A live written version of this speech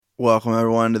Welcome,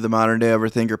 everyone, to the Modern Day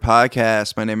Overthinker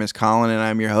podcast. My name is Colin, and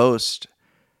I'm your host.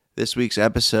 This week's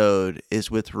episode is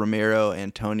with Ramiro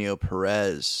Antonio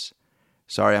Perez.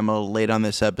 Sorry, I'm a little late on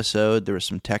this episode. There were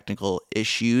some technical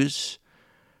issues,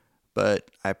 but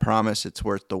I promise it's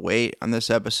worth the wait on this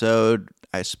episode.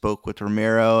 I spoke with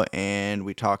Ramiro, and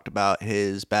we talked about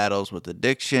his battles with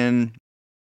addiction,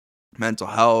 mental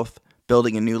health,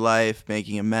 building a new life,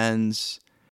 making amends.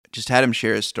 Just had him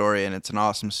share his story, and it's an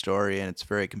awesome story, and it's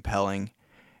very compelling,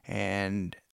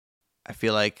 and I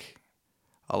feel like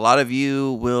a lot of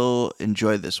you will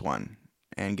enjoy this one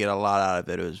and get a lot out of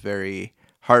it. It was very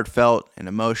heartfelt and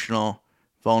emotional,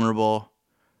 vulnerable,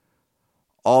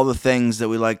 all the things that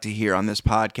we like to hear on this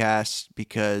podcast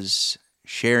because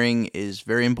sharing is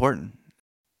very important.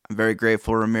 I'm very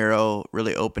grateful Ramiro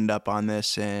really opened up on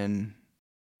this and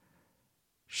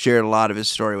shared a lot of his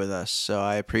story with us, so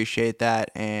I appreciate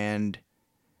that. And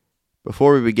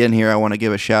before we begin here, I want to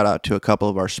give a shout out to a couple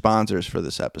of our sponsors for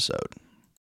this episode.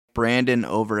 Brandon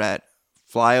over at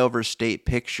Flyover State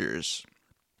Pictures.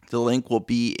 The link will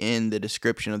be in the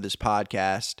description of this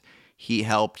podcast. He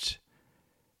helped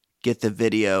get the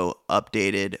video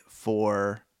updated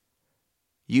for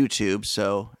YouTube,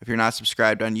 so if you're not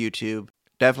subscribed on YouTube,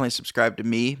 definitely subscribe to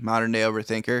me, Modern Day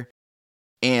Overthinker,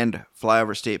 and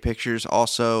Flyover State Pictures.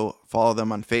 Also, follow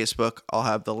them on Facebook. I'll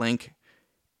have the link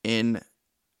in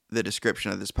the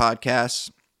description of this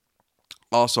podcast.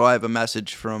 Also, I have a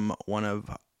message from one of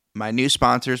my new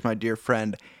sponsors, my dear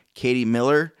friend, Katie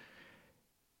Miller.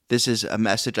 This is a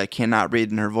message I cannot read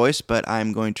in her voice, but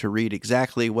I'm going to read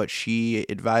exactly what she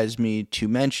advised me to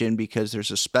mention because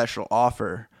there's a special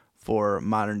offer for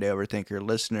Modern Day Overthinker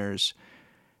listeners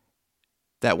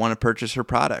that want to purchase her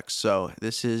products. So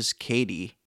this is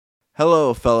Katie.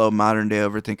 Hello, fellow Modern Day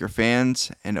Overthinker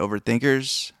fans and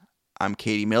overthinkers. I'm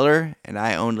Katie Miller, and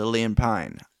I own Lily and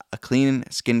Pine, a clean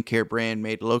skincare brand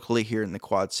made locally here in the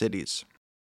Quad Cities.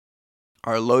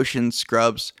 Our lotions,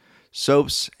 scrubs,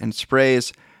 soaps, and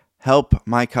sprays help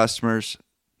my customers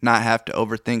not have to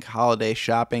overthink holiday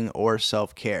shopping or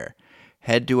self-care.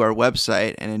 Head to our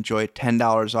website and enjoy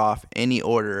 $10 off any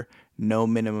order, no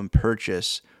minimum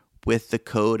purchase, with the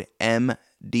code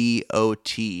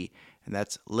MDOT, and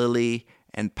that's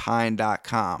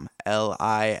lilyandpine.com,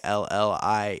 LILLIE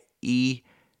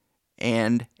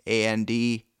and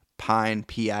AND, Pine,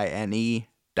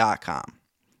 PINE.com,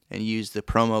 and use the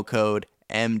promo code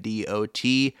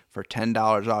MDOT for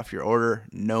 $10 off your order,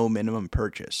 no minimum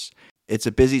purchase. It's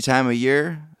a busy time of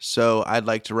year, so I'd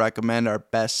like to recommend our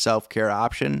best self-care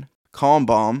option, Calm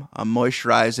Balm, a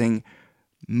moisturizing,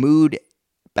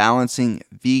 mood-balancing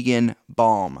vegan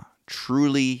balm.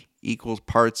 Truly equals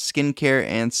parts skincare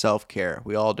and self-care.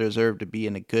 We all deserve to be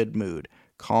in a good mood.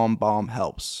 Calm Balm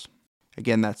helps.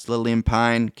 Again, that's Lily and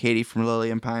Pine. Katie from Lily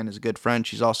and Pine is a good friend.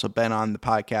 She's also been on the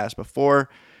podcast before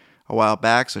a while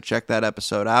back, so check that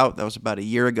episode out. That was about a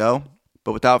year ago.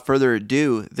 But without further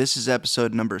ado, this is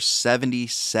episode number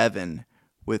 77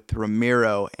 with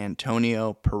Ramiro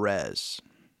Antonio Perez.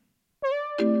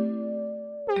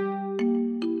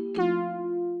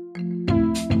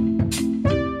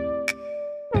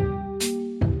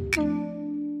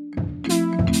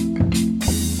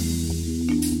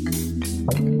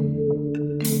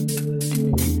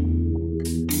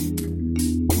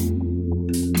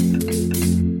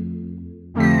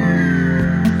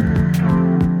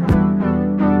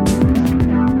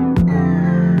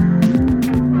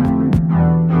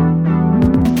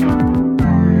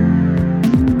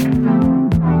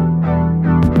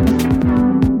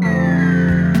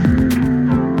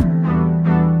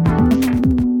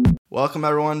 Welcome,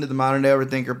 everyone, to the Modern Day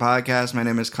Overthinker podcast. My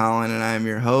name is Colin, and I am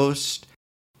your host.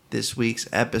 This week's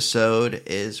episode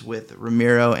is with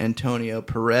Ramiro Antonio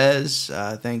Perez.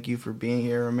 Thank you for being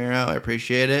here, Ramiro. I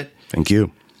appreciate it. Thank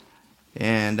you.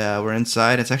 And we're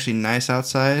inside. It's actually nice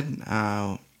outside.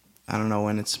 I don't know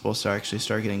when it's supposed to actually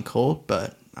start getting cold,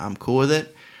 but I'm cool with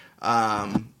it.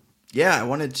 Yeah, I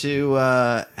wanted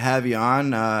to have you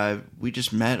on. We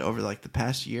just met over like the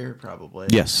past year, probably.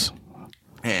 Yes.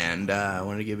 And I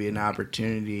wanted to give you an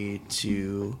opportunity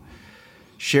to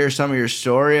share some of your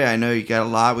story. I know you got a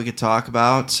lot we could talk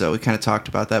about, so we kind of talked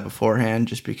about that beforehand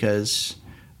just because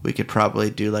we could probably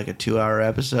do like a 2-hour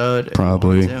episode.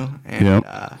 Probably. And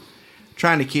yep.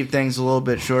 Trying to keep things a little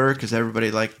bit shorter because everybody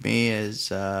like me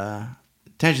is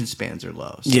attention spans are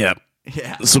low. So, yeah.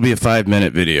 This will be a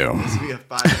 5-minute video. This will be a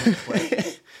 5-minute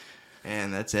play.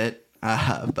 And that's it.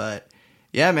 But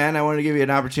yeah, man, I wanted to give you an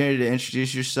opportunity to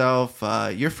introduce yourself.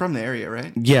 You're from the area,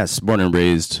 right? Yes, born and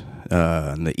raised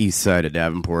on the east side of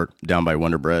Davenport, down by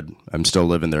Wonder Bread. I'm still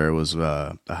living there. It was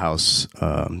a house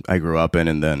I grew up in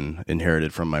and then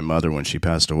inherited from my mother when she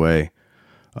passed away.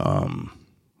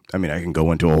 I mean, I can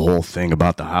go into a whole thing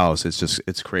about the house.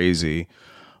 It's crazy.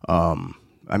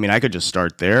 I mean, I could just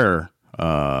start there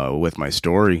with my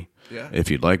story, if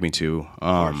you'd like me to.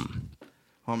 I'm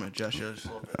gonna adjust you just a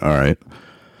little bit. All right.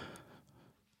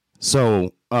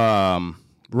 So,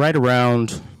 right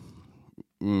around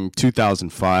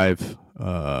 2005,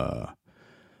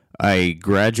 I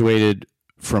graduated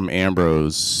from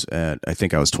Ambrose at, I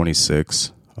think I was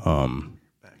 26. Back a little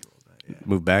bit,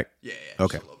 Moved back? Yeah.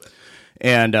 Okay. Just a little bit.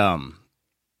 And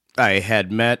I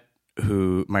had met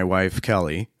my wife,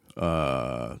 Kelly,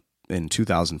 in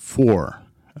 2004.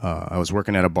 I was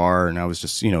working at a bar and I was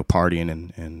just, partying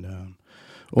and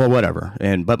well, whatever.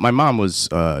 But my mom was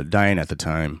dying at the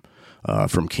time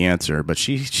from cancer, but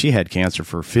she had cancer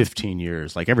for 15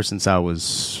 years. Like ever since I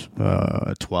was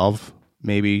 12,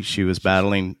 maybe she was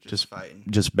battling,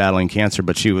 just battling cancer.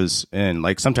 But she was, and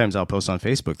like sometimes I'll post on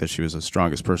Facebook that she was the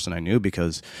strongest person I knew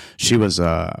because she was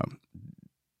I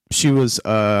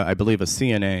believe a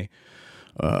CNA.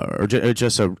 Or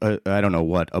just I don't know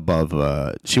what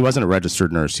above. She wasn't a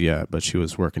registered nurse yet, but she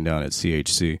was working down at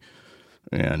CHC,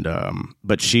 and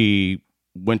but she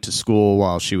went to school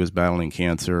while she was battling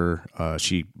cancer.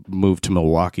 She moved to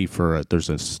Milwaukee there's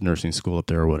a nursing school up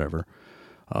there or whatever.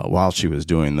 While she was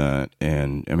doing that,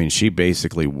 and I mean, she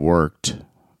basically worked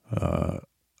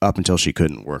up until she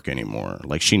couldn't work anymore.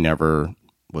 Like she never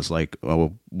was like,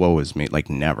 "Oh, woe is me," like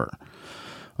never.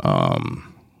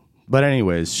 But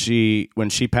anyways, when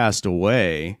she passed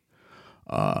away,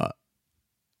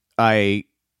 I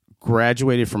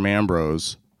graduated from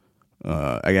Ambrose.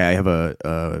 I have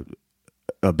a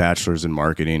bachelor's in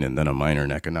marketing and then a minor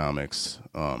in economics.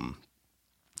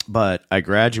 But I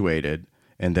graduated,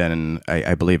 and then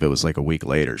I believe it was like a week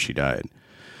later she died.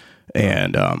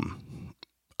 And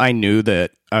I knew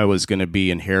that I was going to be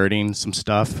inheriting some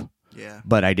stuff. Yeah.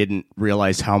 But I didn't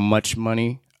realize how much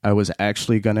money I was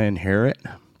actually going to inherit.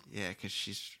 Yeah, because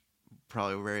she's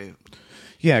probably very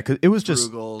because it was just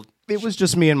frugal. It was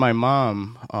just me and my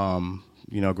mom.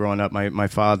 Growing up, my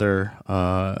father.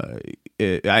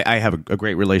 I have a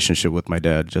great relationship with my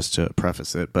dad. Just to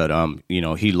preface it, but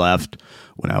he left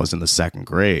when I was in the second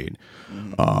grade.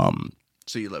 Mm-hmm.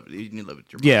 So you live with your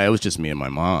mom? Yeah, it was just me and my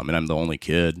mom, and I'm the only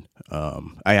kid.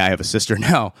 I have a sister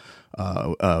now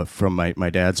from my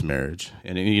dad's marriage,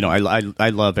 and I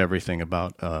love everything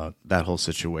about that whole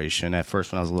situation. At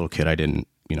first, when I was a little kid, I didn't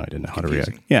know how to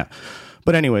react. Yeah,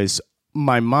 but anyways,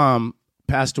 my mom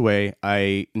passed away.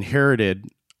 I inherited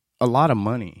a lot of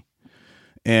money,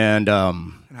 and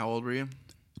how old were you?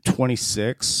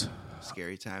 26.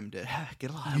 Scary time to get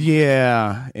a lot of money.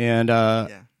 Yeah, and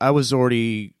I was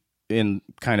already in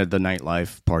kind of the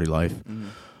nightlife, party life. Mm-hmm.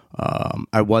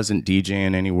 I wasn't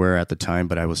DJing anywhere at the time,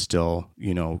 but I was still,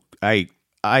 I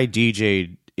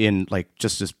DJ'd in I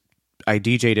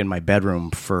DJ'd in my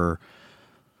bedroom for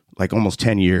like almost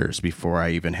 10 years before I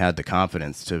even had the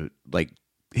confidence to like,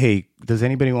 hey, does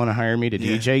anybody want to hire me to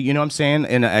DJ? You know what I'm saying?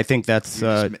 And I think that's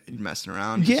just messing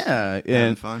around. Yeah,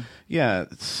 and fun. Yeah,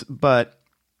 but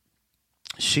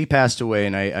she passed away,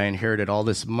 and I inherited all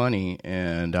this money,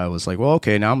 and I was like, well,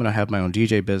 okay, now I'm gonna have my own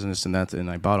DJ business, and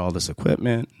I bought all this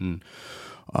equipment, and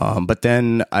but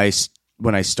then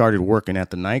when I started working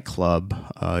at the nightclub,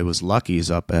 it was Lucky's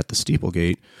up at the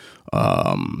Steeplegate.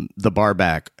 The bar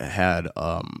back had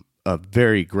a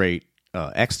very great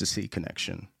ecstasy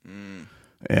connection,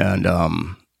 and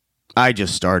I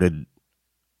just started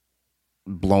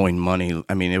blowing money.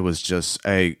 I mean, it was just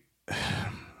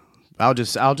I'll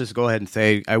just go ahead and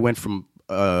say I went from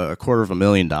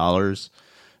 $250,000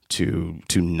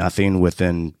 to nothing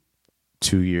within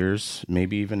 2 years,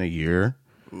 maybe even a year.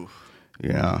 Oof.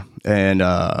 Yeah, and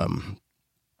a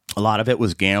lot of it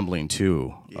was gambling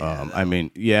too. Yeah, I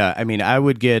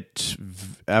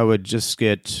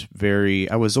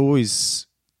was always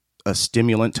a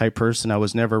stimulant type person. I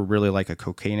was never really like a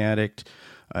cocaine addict.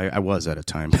 I was at a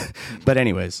time, but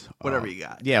anyways, whatever you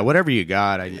got. Yeah, whatever you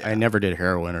got. I never did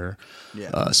heroin or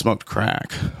smoked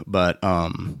crack, but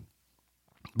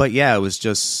yeah, it was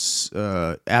just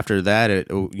after that.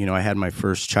 I had my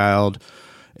first child,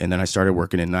 and then I started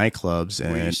working in nightclubs.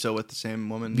 And were you still with the same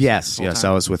woman? Yes,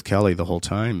 I was with Kelly the whole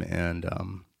time, and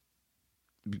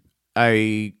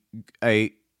I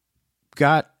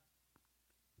got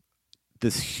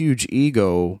this huge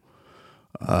ego.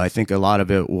 I think a lot of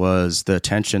it was the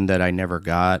attention that I never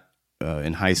got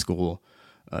in high school,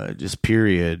 just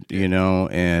period,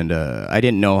 and I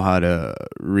didn't know how to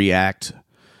react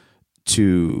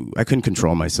to, I couldn't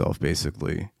control myself,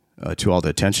 basically. to all the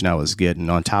attention I was getting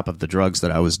on top of the drugs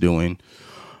that I was doing.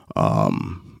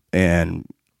 And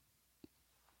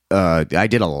I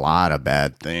did a lot of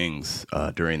bad things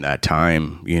during that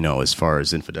time, as far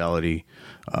as infidelity,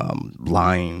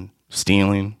 lying,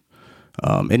 stealing.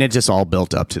 And it just all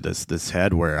built up to this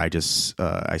head where I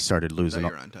started losing.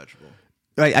 You're untouchable.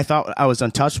 I thought I was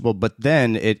untouchable, but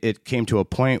then it came to a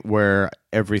point where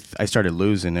I started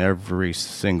losing every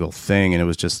single thing, and it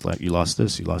was just like, you lost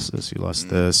this, you lost this, you lost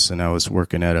this. And I was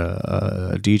working at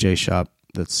a DJ shop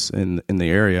that's in the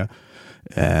area,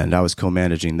 and I was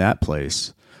co-managing that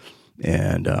place.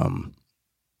 And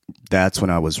that's when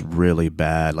I was really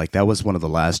bad. Like, that was one of the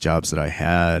last jobs that I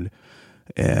had.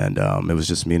 And it was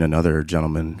just me and another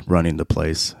gentleman running the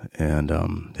place. And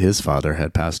his father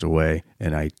had passed away.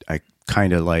 And I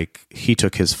kind of like, he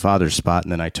took his father's spot,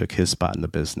 and then I took his spot in the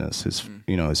business.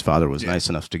 His father was nice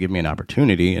enough to give me an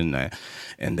opportunity. And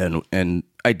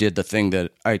I did the thing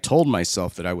that I told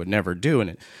myself that I would never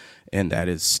do. And that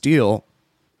is steal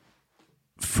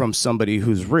from somebody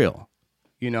who's real.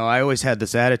 I always had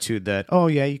this attitude that, oh,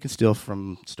 yeah, you can steal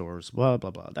from stores, blah,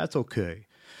 blah, blah. That's okay.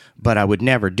 But I would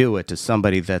never do it to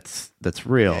somebody that's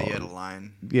real. Yeah, you had a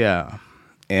line. Yeah.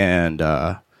 And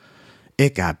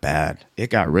it got bad. It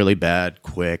got really bad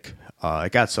quick.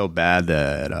 It got so bad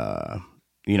that,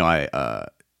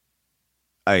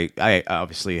 I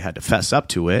obviously had to fess up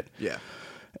to it. Yeah.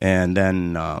 And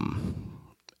then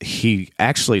he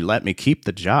actually let me keep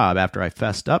the job after I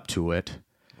fessed up to it.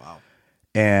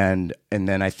 And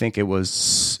then I think it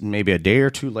was maybe a day or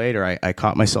two later, I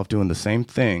caught myself doing the same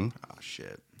thing. Oh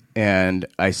shit! And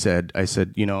I said, I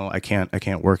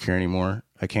can't work here anymore.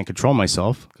 I can't control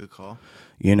myself. Good call.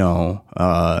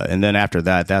 And then after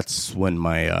that, that's when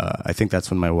I think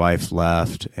that's when my wife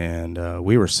left, and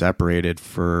we were separated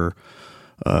for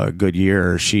a good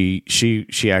year. She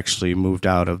actually moved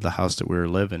out of the house that we were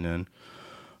living in,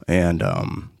 and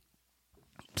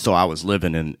so I was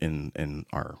living in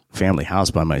our family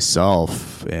house by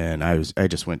myself, and I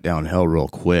just went downhill real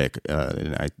quick.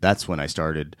 That's when I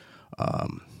started.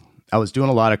 I was doing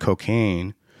a lot of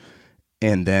cocaine,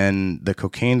 and then the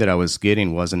cocaine that I was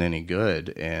getting wasn't any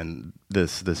good. And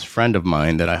this friend of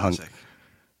mine that I hung.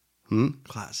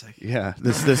 Classic. Yeah,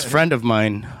 this friend of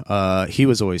mine, he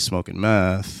was always smoking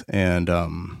meth, and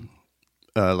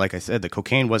like I said, the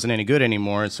cocaine wasn't any good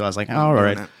anymore. So I was like, oh, all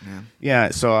right. Yeah.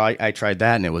 So I tried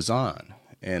that, and it was on.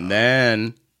 And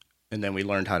then we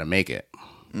learned how to make it.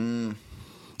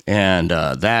 And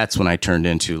that's when I turned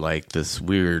into like this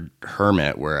weird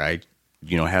hermit where I,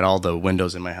 had all the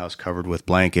windows in my house covered with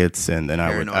blankets. And then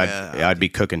I'd be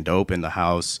cooking dope in the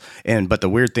house. But the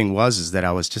weird thing was that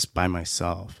I was just by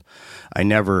myself. I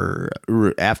never,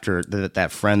 after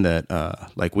that friend that,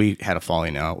 like, we had a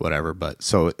falling out, whatever. But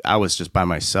so I was just by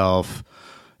myself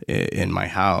in my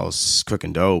house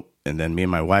cooking dope. And then me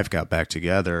and my wife got back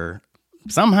together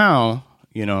somehow,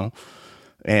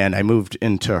 and I moved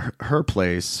into her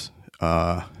place,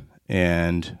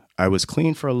 and I was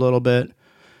clean for a little bit.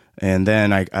 And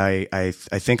then I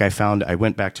think I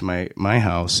went back to my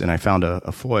house, and I found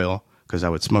a foil, because I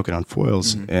would smoke it on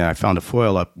foils. And I found a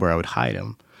foil up where I would hide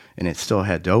them. And it still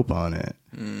had dope on it,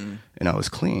 and I was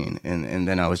clean. And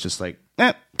then I was just like,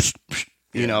 psh, psh,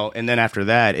 And then after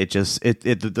that,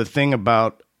 the thing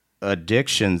about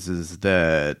addictions is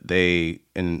that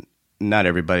and not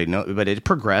everybody knows, but it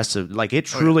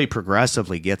truly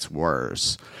progressively gets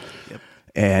worse. Yep.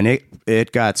 And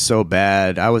it got so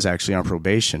bad. I was actually on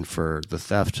probation for the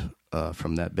theft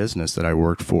from that business that I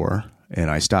worked for. And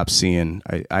I stopped seeing.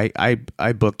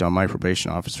 I booked on my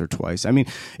probation officer twice. I mean,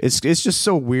 it's just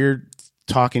so weird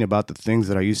talking about the things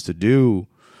that I used to do,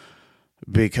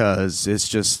 because it's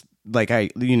just like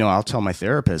I'll tell my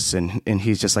therapist, and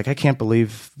he's just like, I can't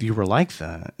believe you were like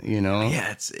that.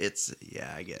 Yeah, it's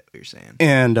I get what you're saying.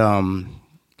 And I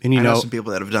know some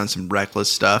people that have done some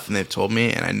reckless stuff, and they've told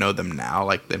me, and I know them now.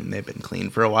 Like they've been clean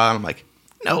for a while. And I'm like,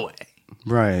 no way.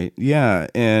 Right? Yeah,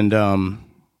 and I'm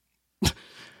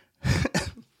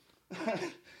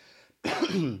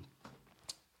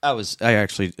just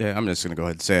going to go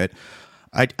ahead and say it.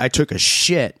 I took a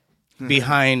shit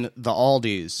behind the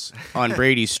Aldi's on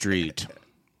Brady Street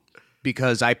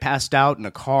because I passed out in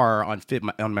a car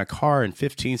on my car on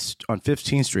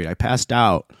 15th Street. I passed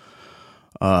out.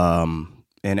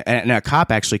 And a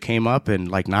cop actually came up and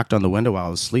like knocked on the window while I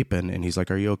was sleeping, and he's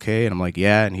like, "Are you okay?" And I'm like,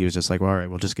 "Yeah." And he was just like, well, "All right,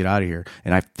 we'll just get out of here."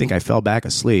 And I think I fell back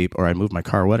asleep, or I moved my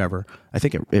car, whatever. I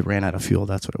think it ran out of fuel.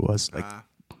 That's what it was.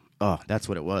 That's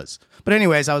what it was. But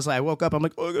anyways, I woke up. I'm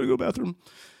like, "Oh, I gotta go to the bathroom."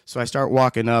 So I start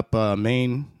walking up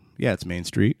it's Main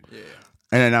Street. Yeah.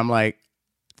 And then I'm like,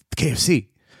 KFC.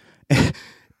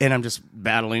 and I'm just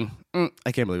battling.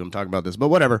 I can't believe I'm talking about this, but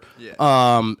whatever.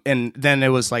 Yeah. And then it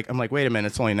was like, I'm like, wait a minute,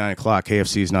 it's only 9 o'clock.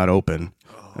 KFC's not open.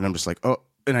 And I'm just like, oh,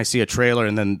 and I see a trailer,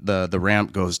 and then the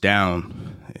ramp goes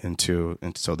down into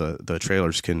so the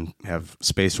trailers can have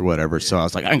space or whatever. So I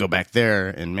was like, I can go back there,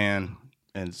 and man,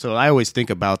 and so I always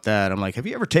think about that. I'm like, have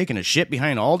you ever taken a shit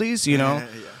behind Aldi's? You know,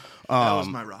 That was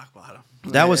my rock bottom.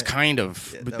 that was kind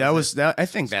of, Yeah, but that was that. I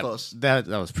think that close. that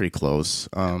was pretty close.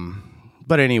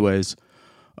 But anyways,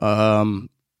 like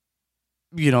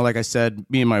I said,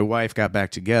 me and my wife got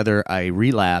back together. I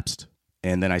relapsed,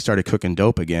 and then I started cooking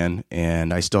dope again,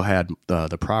 and I still had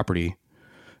the property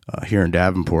here in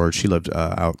Davenport. She lived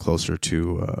out closer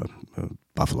to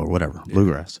Buffalo or whatever,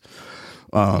 Bluegrass.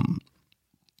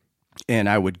 And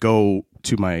I would go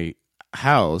to my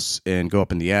house and go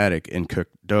up in the attic and cook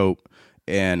dope.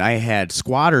 And I had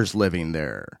squatters living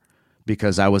there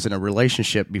because I was in a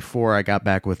relationship before I got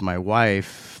back with my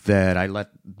wife that I let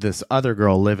this other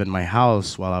girl live in my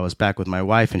house while I was back with my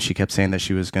wife. And she kept saying that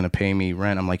she was going to pay me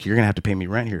rent. I'm like, you're going to have to pay me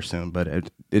rent here soon. But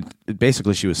it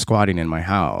basically, she was squatting in my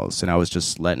house, and I was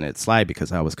just letting it slide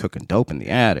because I was cooking dope in the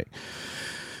attic.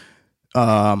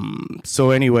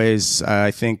 So anyways,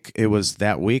 I think it was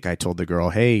that week I told the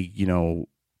girl, hey,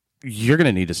 you're going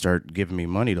to need to start giving me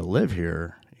money to live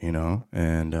here, and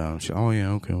she, oh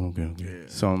yeah, okay. Yeah.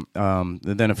 So,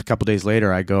 then a couple days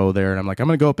later I go there and I'm like, I'm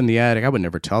going to go up in the attic. I would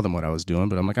never tell them what I was doing,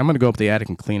 but I'm like, I'm going to go up the attic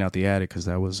and clean out the attic. Cause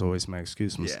that was always my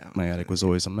excuse. My attic was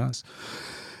always a mess.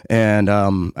 And,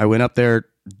 I went up there,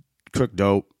 cooked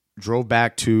dope, drove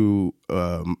back to,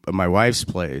 my wife's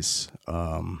place,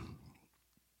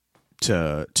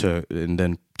 to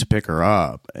pick her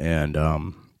up, and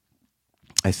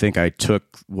I think I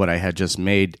took what I had just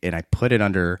made and I put it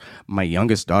under my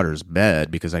youngest daughter's bed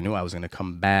because I knew I was going to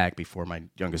come back before my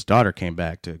youngest daughter came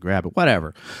back to grab it.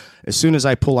 Whatever. As soon as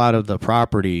I pull out of the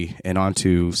property and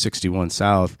onto 61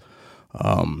 South,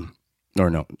 61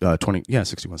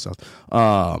 South.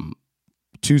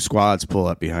 Two squads pull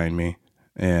up behind me,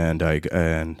 and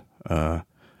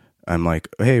I'm like,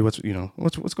 hey, what's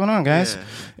going on, guys? Yeah.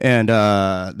 And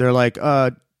they're like,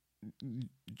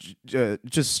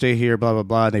 just stay here, blah blah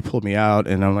blah. And they pulled me out,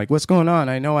 and I'm like, what's going on?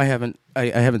 I know I haven't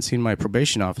seen my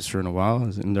probation officer in a while.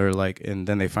 And they're like, and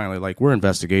then they finally like, we're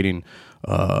investigating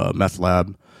meth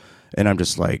lab, and I'm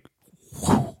just like,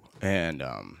 whew. And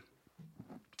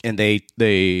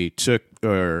they took,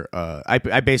 or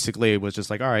I basically was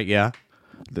just like, all right, yeah,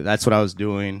 that's what I was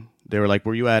doing. They were like,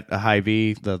 were you at a high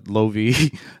V, the low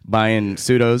V, buying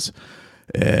pseudos?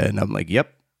 And I'm like,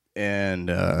 yep. And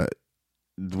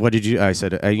what did you? I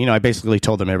said, I basically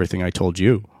told them everything I told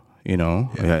you.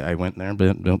 I went there,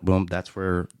 boom, boom, boom. That's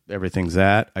where everything's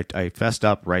at. I fessed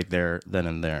up right there, then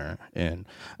and there. And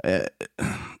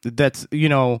that's,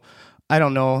 I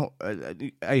don't know.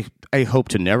 I hope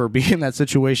to never be in that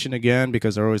situation again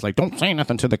because they're always like, don't say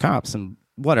nothing to the cops and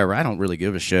whatever. I don't really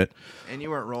give a shit. And you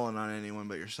weren't rolling on anyone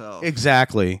but yourself.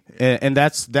 Exactly. Yeah. And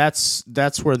that's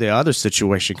where the other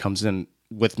situation comes in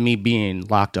with me being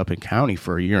locked up in county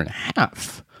for a year and a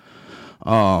half.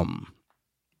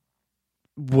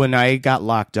 When I got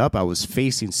locked up, I was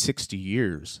facing 60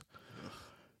 years.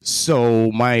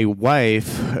 So my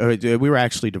wife, we were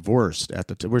actually divorced at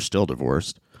the time. We're still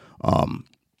divorced.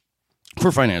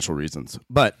 For financial reasons,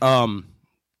 but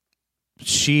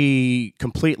she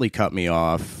completely cut me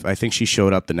off. I think she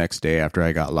showed up the next day after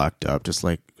I got locked up, just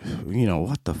like,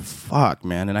 what the fuck,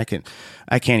 man. And I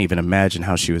can't even imagine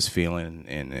how she was feeling,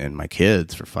 and my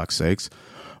kids, for fuck's sakes.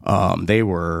 They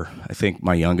were, I think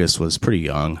my youngest was pretty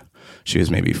young. She was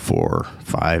maybe 4,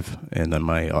 5, and then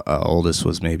my oldest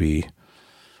was maybe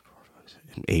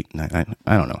 8, 9.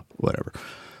 I don't know, whatever.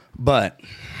 But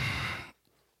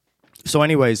so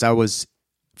anyways, I was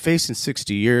facing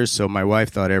 60 years, so my wife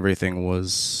thought everything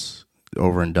was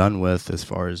over and done with as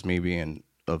far as me being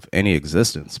of any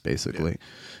existence, basically.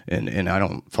 Yeah. And I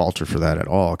don't falter for that at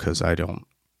all, because I don't,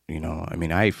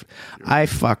 I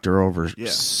fucked her over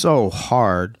so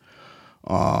hard.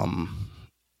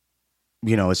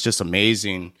 It's just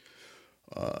amazing,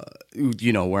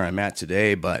 where I'm at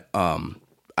today. But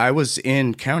I was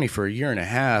in county for a year and a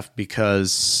half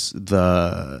because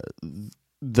the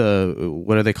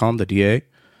what do they call him? The DA,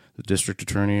 the district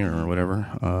attorney or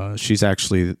whatever. She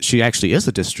actually is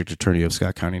the district attorney of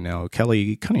Scott County now,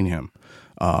 Kelly Cunningham.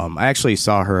 I actually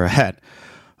saw her at.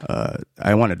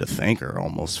 I wanted to thank her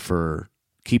almost for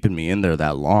keeping me in there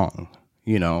that long.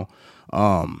 It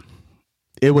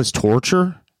was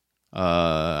torture.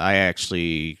 I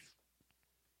actually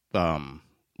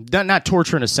not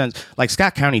torture in a sense. Like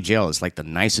Scott County Jail is like the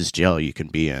nicest jail you can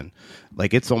be in.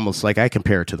 Like it's almost like I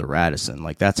compare it to the Radisson.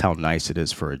 Like that's how nice it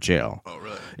is for a jail. Oh,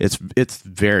 really? It's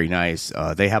very nice.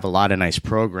 They have a lot of nice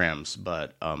programs,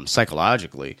 but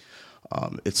psychologically,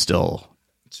 it's still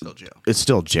jail. It's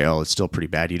still jail. It's still pretty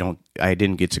bad. I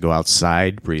didn't get to go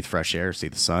outside, breathe fresh air, see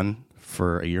the sun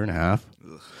for a year and a half.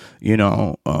 Ugh. You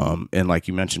know, and like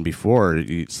you mentioned before,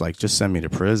 it's like just send me to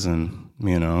prison.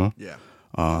 You know. Yeah.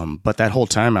 But that whole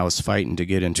time I was fighting to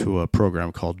get into a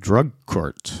program called drug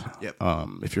court. Yep.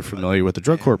 If you're familiar with the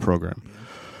drug court program.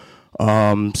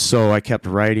 Yeah. So I kept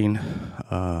writing,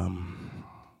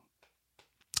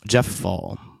 Jeff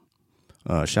Fall,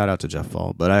 shout out to Jeff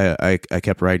Fall, but I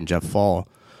kept writing Jeff Fall.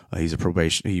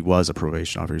 He was a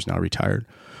probation officer. He's now retired.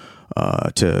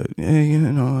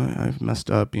 I've messed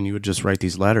up, and you would just write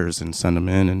these letters and send them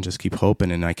in and just keep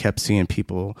hoping. And I kept seeing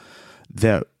people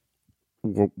that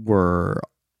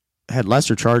had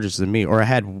lesser charges than me, or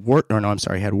had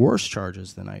worse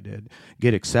charges than I did,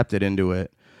 get accepted into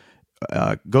it,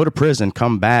 go to prison,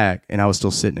 come back, and I was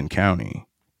still sitting in county,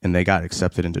 and they got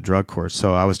accepted into drug court.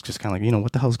 So I was just kind of like,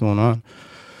 what the hell's going on?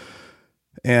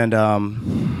 And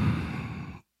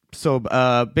so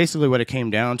basically what it came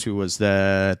down to was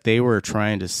that they were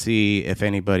trying to see if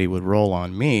anybody would roll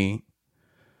on me,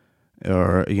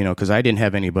 or, because I didn't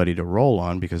have anybody to roll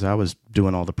on because I was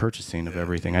doing all the purchasing of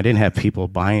everything. I didn't have people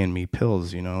buying me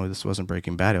pills. This wasn't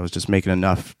Breaking Bad. I was just making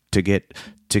enough to get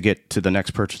to the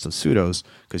next purchase of pseudos,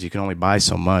 because you can only buy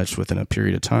so much within a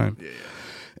period of time. Yeah.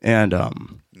 And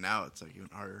now it's like even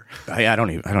harder. I don't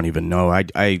even know. You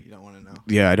don't want to know.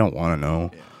 Yeah, I don't want to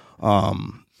know. Yeah.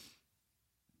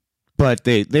 But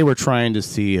they were trying to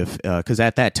see if, because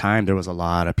at that time there was a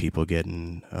lot of people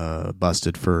getting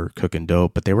busted for cooking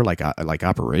dope, but they were like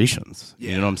operations.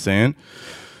 Yeah. You know what I'm saying?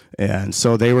 And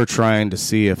so they were trying to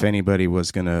see if anybody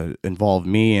was going to involve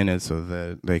me in it so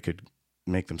that they could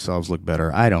make themselves look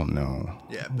better. I don't know.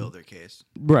 Yeah, build their case.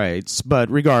 Right. But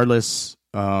regardless,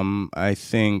 I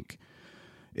think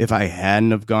if I hadn't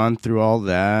have gone through all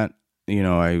that,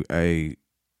 I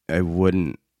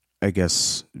wouldn't, I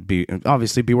guess, be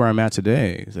where I'm at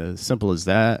today. It's as simple as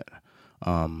that.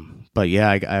 But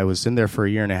yeah, I was in there for a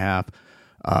year and a half.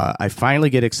 I finally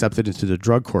get accepted into the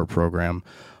drug court program.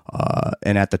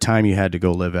 And at the time you had to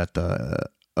go live at the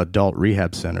adult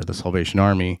rehab center, the Salvation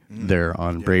Army, there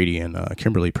on Brady and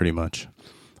Kimberly, pretty much.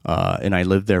 And I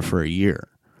lived there for a year.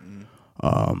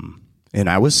 And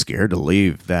I was scared to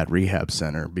leave that rehab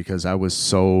center because I was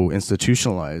so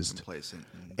institutionalized. Complacent.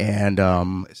 And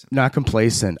not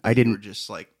complacent. I didn't. You were just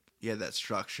like, you had that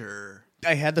structure.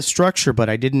 I had the structure, but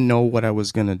I didn't know what I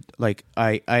was gonna like.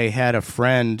 I had a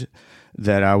friend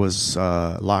that I was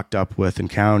locked up with in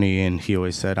county, and he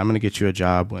always said, "I'm gonna get you a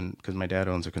job because my dad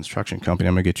owns a construction company.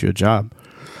 I'm gonna get you a job."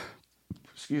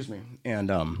 Excuse me.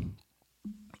 And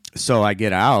so I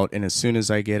get out, and as soon as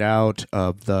I get out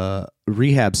of the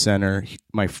rehab center,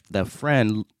 that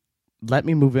friend let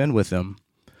me move in with him.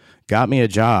 Got me a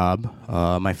job.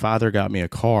 My father got me a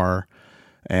car,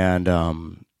 and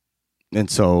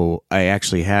so I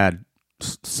actually had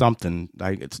something.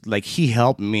 It's like he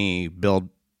helped me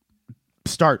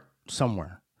start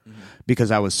somewhere,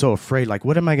 because I was so afraid. Like,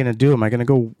 what am I going to do? Am I going to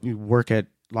go work at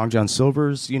Long John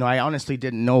Silver's? I honestly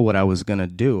didn't know what I was going to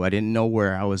do. I didn't know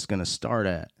where I was going to start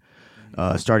at,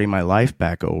 starting my life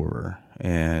back over.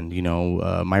 And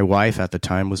my wife at the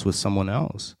time was with someone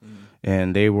else,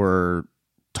 and they were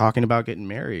talking about getting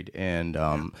married, and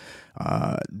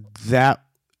that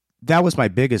was my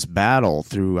biggest battle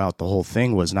throughout the whole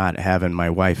thing, was not having my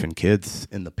wife and kids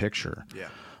in the picture. Yeah.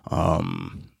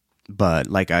 But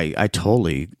like I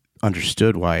totally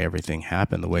understood why everything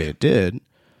happened the way it did.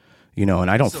 And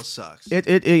I don't. It still sucks. It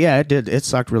did. It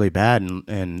sucked really bad,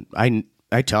 and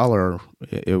I tell her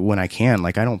when I can,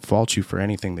 like, I don't fault you for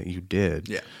anything that you did.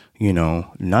 Yeah.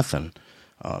 Nothing.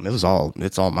 It's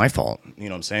all my fault. You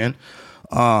know what I'm saying?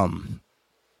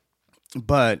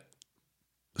 But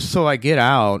so I get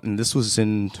out, and this was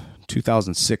in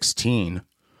 2016,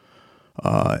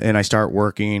 and I start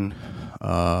working,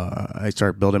 I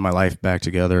start building my life back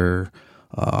together.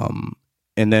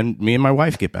 And then me and my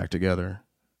wife get back together,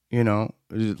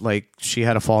 like she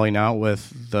had a falling out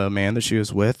with the man that she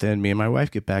was with, and me and my wife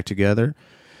get back together.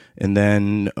 And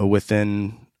then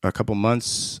within a couple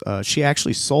months, she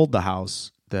actually sold the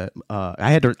house that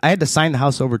I had to sign the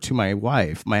house over to my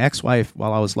wife, my ex-wife,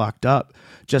 while I was locked up,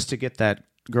 just to get that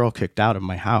girl kicked out of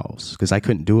my house, because I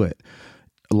couldn't do it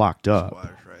locked up.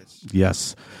 Squatters' rights.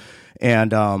 Yes.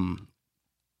 And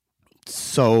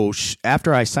so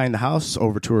after I signed the house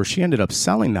over to her, she ended up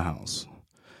selling the house.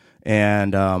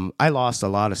 And I lost a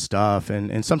lot of stuff,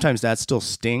 and sometimes that still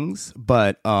stings.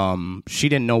 But she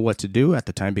didn't know what to do at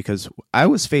the time because I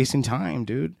was facing time,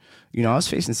 dude. I was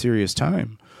facing serious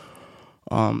time.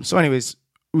 So anyways,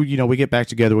 we get back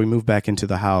together. We move back into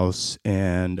the house,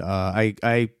 and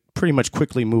I pretty much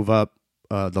quickly move up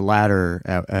the ladder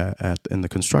in the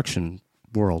construction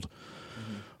world.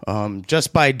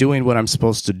 Just by doing what I'm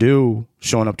supposed to do,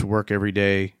 showing up to work every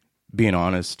day, being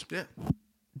honest. Yeah.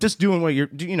 Just doing what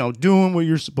doing what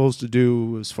you're supposed to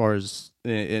do. As far as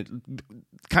it,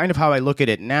 kind of how I look at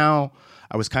it now,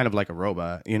 I was kind of like a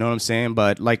robot. You know what I'm saying?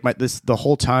 But like the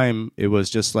whole time, it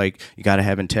was just like, you got to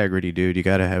have integrity, dude. You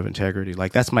got to have integrity.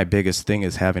 Like, that's my biggest thing,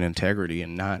 is having integrity,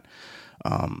 and not.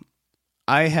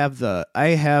 I have the.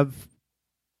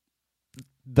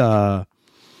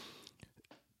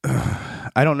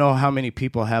 I don't know how many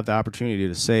people have the opportunity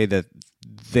to say that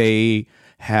they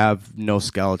have no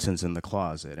skeletons in the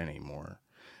closet anymore.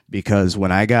 Because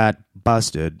when I got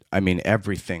busted, I mean,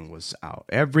 everything was out.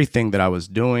 Everything that I was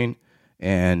doing,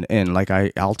 and like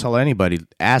I'll tell anybody,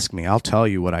 ask me, I'll tell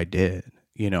you what I did.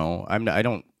 I'm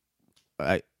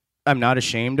not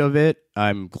ashamed of it.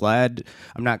 I'm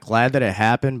not glad that it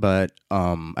happened, but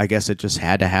I guess it just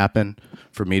had to happen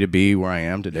for me to be where I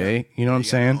am today. You know what I'm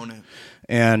saying?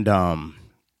 And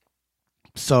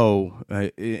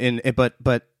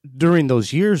but during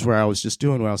those years where I was just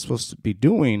doing what I was supposed to be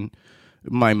doing,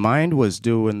 my mind was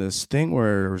doing this thing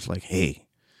where it was like, hey,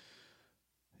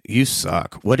 you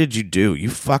suck. What did you do? You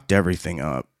fucked everything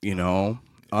up, You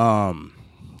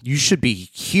should be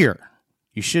here.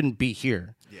 You shouldn't be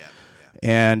here. Yeah.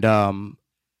 And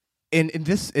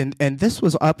this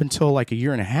was up until like a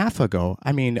year and a half ago.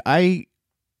 I mean,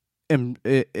 and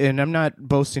I'm not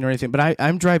boasting or anything, but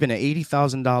I'm driving an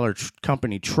 $80,000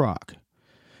 company truck,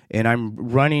 and I'm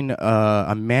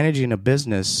managing a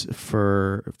business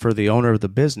for the owner of the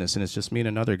business, and it's just me and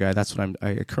another guy. That's what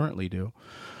I currently do.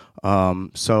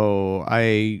 So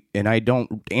I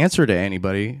don't answer to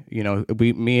anybody.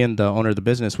 Me and the owner of the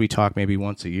business, we talk maybe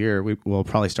once a year. We'll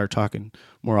probably start talking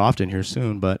more often here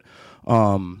soon, but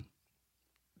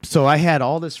so I had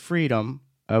all this freedom.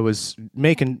 I was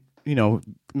making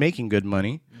good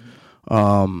money.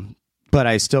 But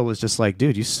I still was just like,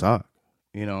 dude, you suck.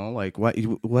 Like what?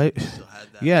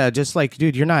 Yeah, just like,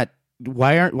 dude, you're not.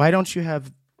 Why don't you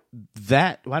have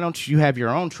that? Why don't you have your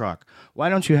own truck? Why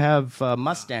don't you have a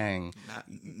Mustang?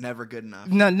 Never good enough.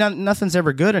 Nothing's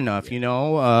ever good enough.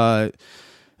 Like,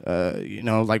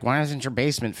 why isn't your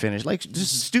basement finished? Like,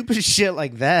 just stupid shit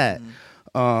like that.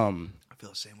 I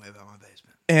feel the same way about my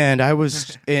basement. And I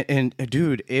was, and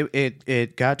dude,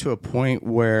 it got to a point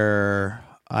where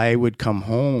I would come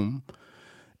home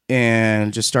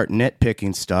and just start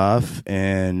nitpicking stuff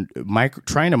and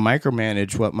trying to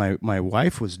micromanage what my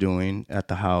wife was doing at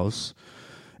the house,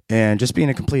 and just being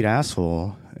a complete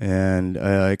asshole. And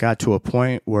it got to a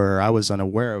point where I was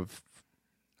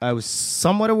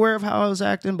somewhat aware of how I was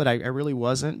acting, but I really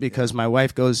wasn't, because my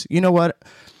wife goes, you know what?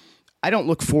 I don't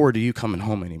look forward to you coming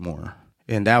home anymore.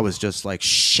 And that was just like,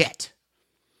 shit.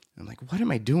 I'm like, what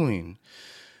am I doing?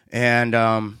 And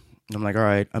I'm like, all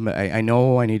right, I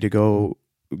know I need to go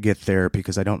get therapy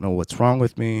because I don't know what's wrong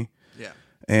with me. Yeah.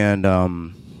 And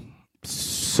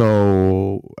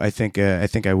so I think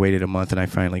I waited a month, and I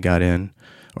finally got in,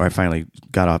 or I finally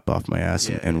got up off my ass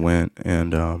and went.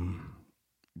 And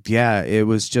it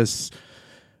was just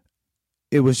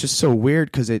so weird,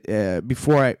 because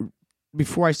before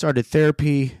I started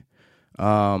therapy,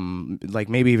 like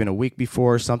maybe even a week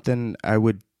before or something, I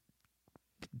would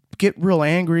get real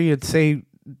angry and say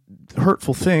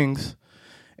hurtful things.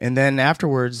 And then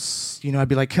afterwards, I'd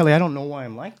be like, Kelly, I don't know why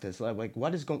I'm like this. Like,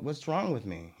 what's wrong with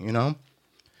me,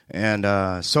 And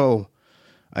so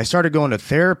I started going to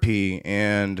therapy,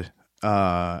 and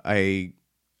I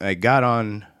got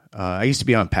on. I used to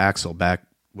be on Paxil back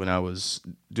when I was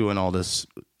doing all this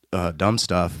dumb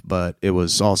stuff, but it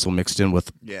was also mixed in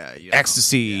with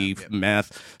ecstasy,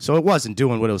 meth. So it wasn't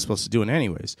doing what it was supposed to do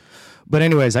anyways. But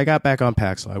anyways, I got back on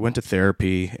Paxil. I went to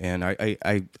therapy, and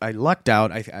I lucked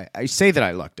out. I say that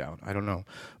I lucked out. I don't know.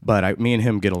 But me and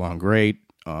him get along great.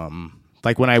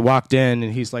 Like when I walked in,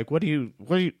 and he's like, what are you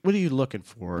looking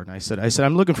for? And I said,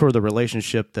 I'm looking for the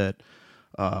relationship that,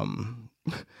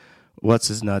 what's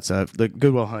his nuts? The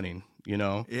Goodwill Hunting.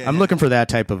 I'm looking for that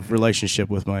type of relationship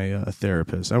with my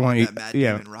therapist. I want you,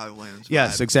 Robin Williams.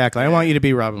 Yes, exactly. I want you to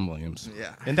be Robin Williams.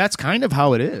 Yeah, and that's kind of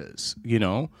how it is,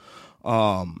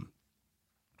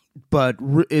 But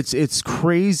it's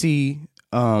crazy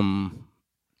talking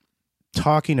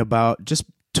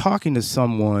to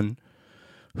someone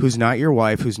who's not your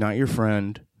wife, who's not your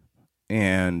friend,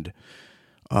 and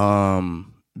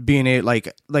being a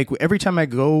like every time I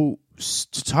go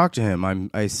to talk to him, I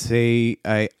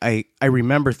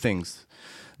remember things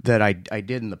that I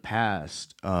did in the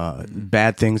past,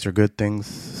 bad things or good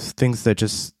things, things that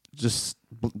just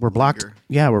were blocked.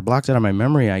 Yeah, were blocked out of my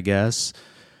memory, I guess.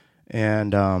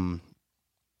 And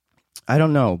I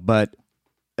don't know, but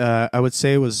I would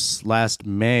say it was last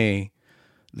May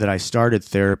that I started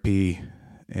therapy,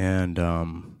 and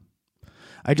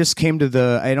I just came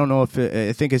to I don't know if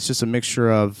I think it's just a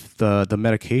mixture of the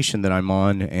medication that I'm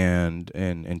on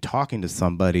and talking to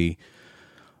somebody.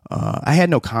 I had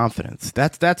no confidence.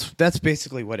 That's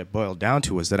basically what it boiled down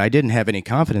to, was that I didn't have any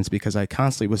confidence because I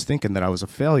constantly was thinking that I was a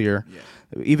failure,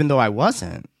 even though I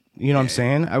wasn't. You know what I'm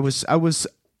saying? I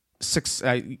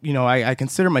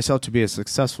consider myself to be a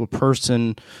successful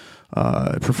person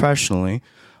professionally,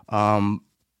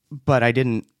 but I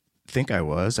didn't think I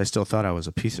was. I still thought I was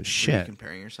a piece of shit. Were you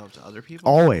comparing yourself to other people?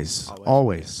 Always.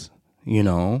 You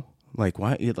know, like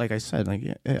why? Like I said,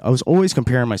 I was always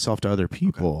comparing myself to other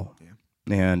people,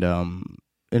 and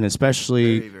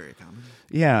especially very, very common.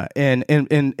 Yeah, and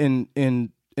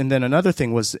then another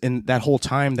thing was, in that whole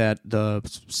time, that the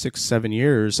 6-7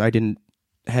 years, I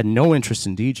had no interest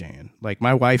in DJing. Like,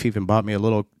 my wife even bought me a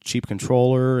little cheap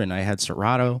controller, and I had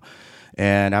Serato,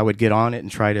 and I would get on it and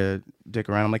try to dick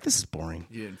around. I'm like, this is boring.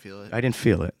 You didn't feel it? I didn't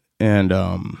feel it. And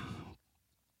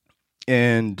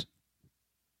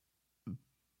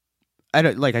I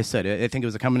don't, like I said, I think it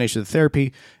was a combination of the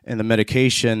therapy and the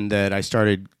medication that I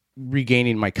started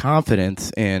regaining my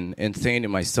confidence and saying to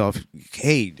myself,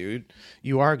 hey, dude,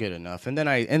 you are good enough. And then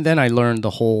I learned the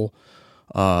whole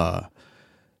how,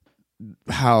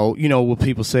 you know, when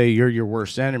people say you're your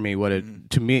worst enemy,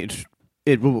 to me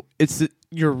it's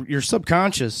your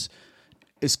subconscious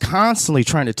is constantly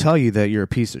trying to tell you that you're a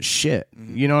piece of shit.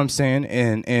 You know what I'm saying?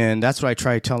 And that's what I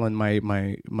try telling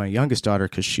my youngest daughter,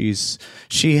 because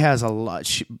she has a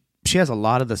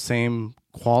lot of the same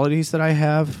qualities that I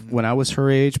have when I was her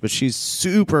age, but she's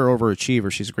super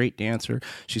overachiever. She's a great dancer.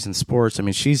 She's in sports. I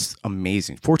mean, she's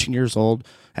amazing. 14 years old,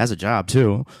 has a job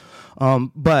too.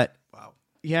 But wow.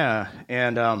 Yeah,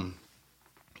 and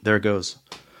there it goes.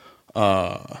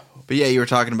 But yeah, you were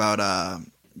talking about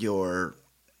your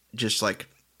just like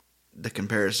the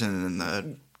comparison and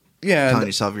the telling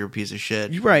yourself you're a piece of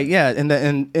shit. Right, yeah,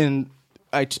 and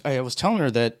I was telling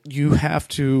her that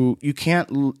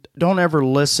don't ever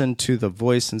listen to the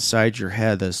voice inside your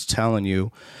head that's telling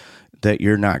you that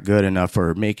you're not good enough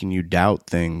or making you doubt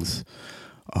things.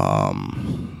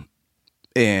 And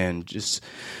just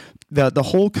the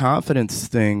whole confidence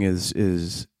thing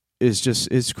is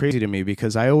crazy to me,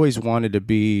 because I always wanted to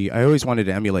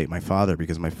emulate my father,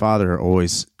 because my father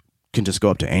always can just go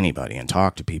up to anybody and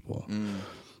talk to people.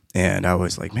 And I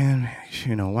was like, man,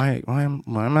 you know, why am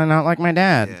I not like my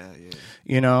dad? Yeah.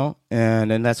 You know,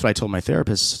 and that's what I told my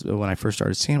therapist when I first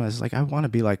started seeing him. I was like, I want to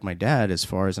be like my dad, as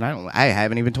far as, and I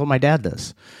haven't even told my dad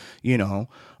this, you know,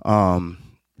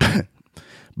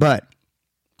 but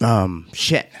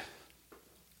shit.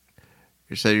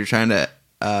 So you're trying to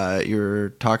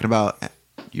you're talking about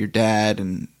your dad,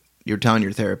 and you're telling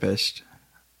your therapist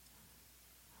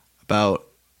about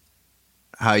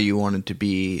how you wanted to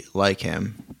be like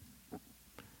him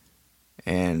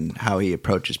and how he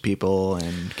approaches people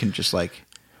and can just like,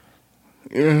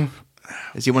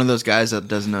 is he one of those guys that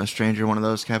doesn't know a stranger, one of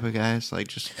those type of guys? Like,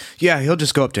 just, yeah, he'll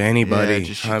just go up to anybody. Yeah,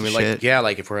 just I mean, like, shit. yeah,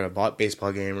 like if we're at a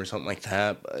baseball game or something like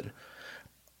that, but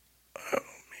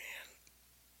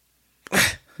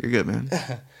you're good, man.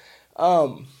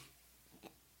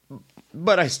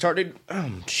 But I started,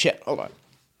 shit, hold on.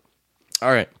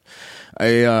 All right.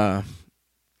 I'm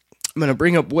going to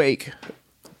bring up Wake.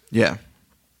 Yeah.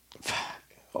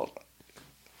 Hold on.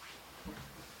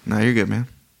 No, you're good, man.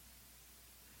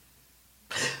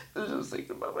 I was just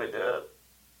thinking about my dad.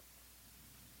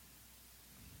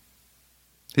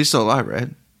 He's still alive, right?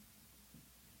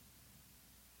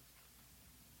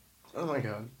 Oh my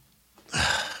God.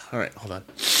 All right, hold on.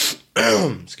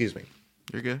 Excuse me.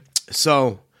 You're good.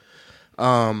 So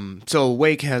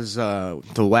Wake has the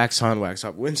Wax On, Wax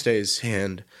Off Wednesdays,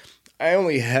 and I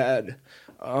only had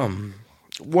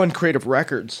one Creative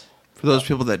Records. For those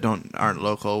people that aren't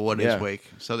local, what is Wake?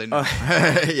 So they know.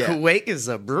 Yeah. Wake is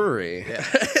a brewery.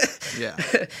 Yeah.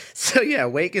 So yeah,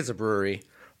 Wake is a brewery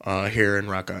here in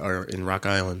Rock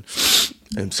Island.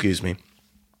 Excuse me.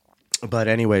 But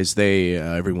anyways, they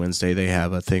every Wednesday they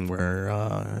have a thing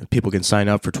where people can sign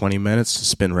up for 20 minutes to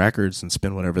spin records and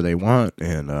spin whatever they want.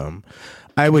 And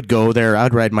I would go there.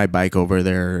 I'd ride my bike over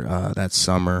there that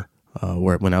summer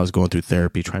when I was going through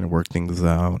therapy, trying to work things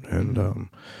out.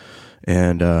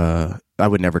 And I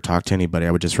would never talk to anybody.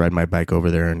 I would just ride my bike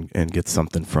over there and get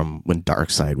something from when Dark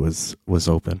Side was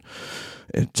open.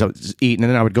 And just eat, and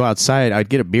then I would go outside. I'd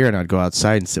get a beer, and I'd go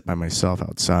outside and sit by myself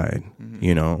outside.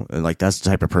 You know, and like that's the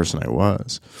type of person I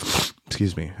was.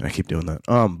 Excuse me, I keep doing that.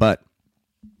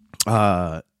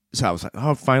 So I was like,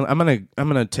 oh, finally, I'm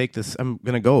gonna take this. I'm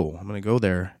gonna go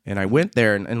there. And I went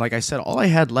there, and like I said, all I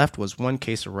had left was one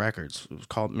case of records. It was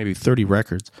called maybe 30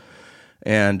 records,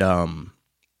 and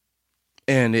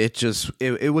it just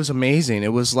it was amazing.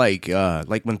 It was like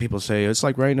when people say it's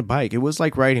like riding a bike. It was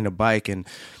like riding a bike, and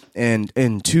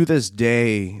to this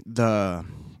day,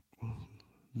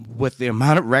 with the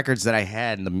amount of records that I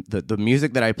had and the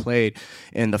music that I played,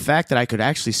 and the fact that I could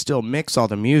actually still mix all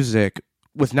the music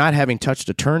with not having touched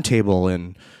a turntable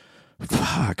in,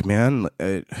 fuck, man,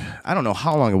 I don't know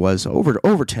how long it was,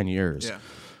 over 10 years.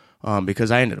 Yeah.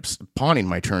 Because I ended up pawning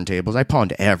my turntables. I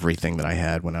pawned everything that I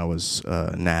had when I was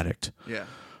an addict. Yeah.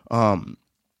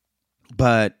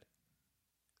 But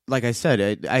like I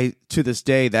said, I to this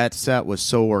day that set was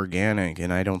so organic,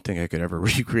 and I don't think I could ever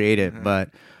recreate it. Mm-hmm. But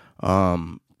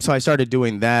so I started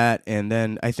doing that, and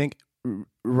then I think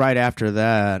right after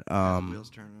that, wheels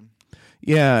turning.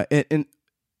 Yeah, and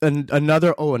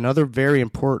another very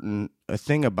important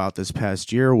thing about this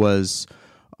past year was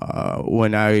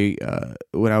when I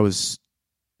was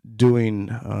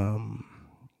doing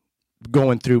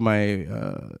going through my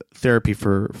therapy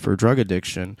for drug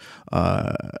addiction.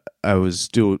 I was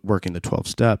working the 12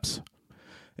 steps,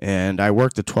 and I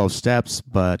worked the 12 steps,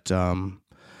 but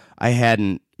I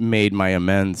hadn't made my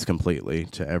amends completely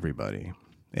to everybody,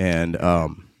 and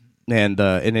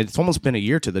it's almost been a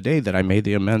year to the day that I made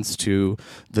the amends to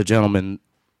the gentleman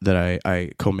that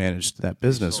I co-managed that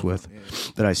business with,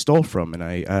 that I stole from, and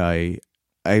I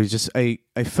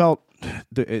felt.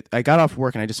 I got off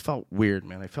work and I just felt weird,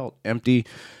 man. I felt empty,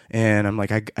 and I'm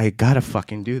like, I gotta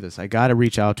fucking do this. I gotta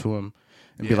reach out to him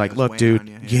and be like, look, dude,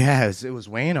 yes, it was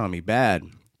weighing on me bad.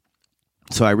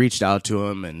 So I reached out to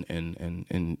him, and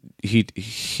he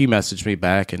messaged me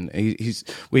back, and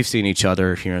we've seen each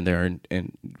other here and there,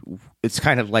 and it's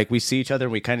kind of like we see each other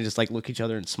and we kind of just like look each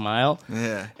other and smile,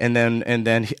 and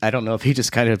then I don't know if he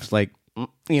just kind of like,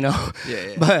 you know,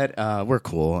 but we're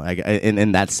cool,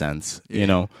 in that sense, you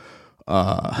know.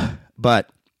 But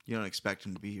you don't expect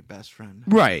him to be your best friend,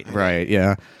 right?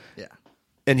 Yeah.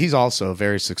 And he's also a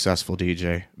very successful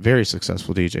DJ,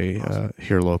 awesome.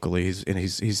 Here locally. He's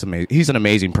amazing. He's an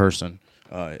amazing person.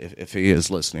 If he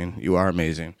is listening, you are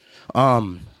amazing.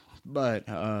 But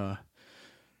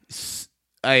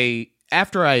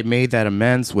after I made that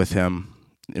amends with him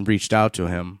and reached out to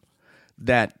him,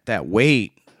 that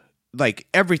weight, like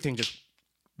everything, just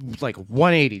like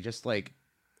 180, just like.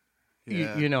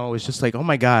 You know, it's just like, oh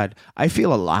my God, I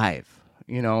feel alive,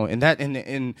 you know, and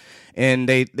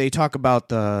they talk about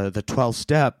the 12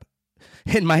 step,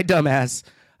 and my dumbass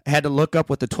had to look up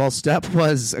what the 12 step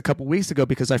was a couple weeks ago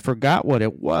because I forgot what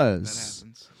it was.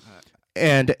 That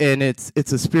happens. And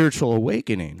it's a spiritual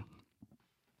awakening.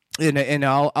 And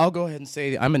I'll go ahead and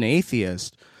say I'm an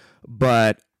atheist,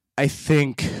 but I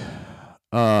think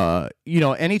you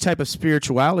know, any type of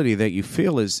spirituality that you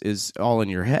feel is all in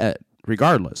your head,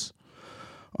 regardless.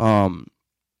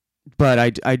 But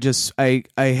I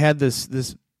had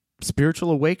this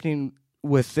spiritual awakening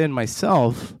within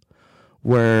myself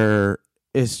where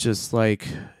it's just like,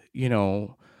 you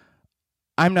know,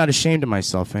 I'm not ashamed of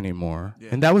myself anymore. Yeah.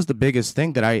 And that was the biggest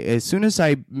thing, that as soon as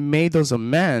I made those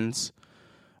amends,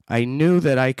 I knew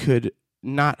that I could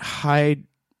not hide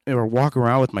or walk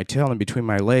around with my tail in between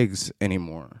my legs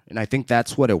anymore. And I think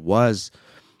that's what it was.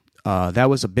 That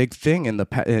was a big thing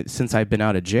since I've been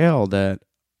out of jail that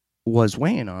was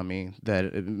weighing on me,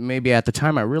 that maybe at the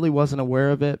time I really wasn't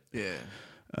aware of it. Yeah.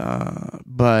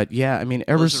 But yeah, I mean,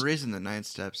 there's a reason the 9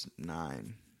 steps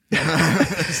 9.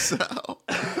 So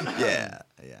yeah.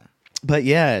 But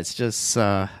yeah, it's just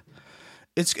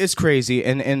it's crazy,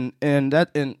 and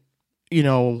you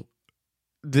know,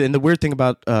 the weird thing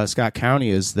about Scott County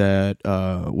is that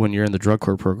when you're in the drug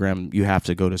court program, you have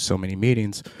to go to so many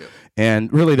meetings,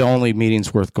 and really the only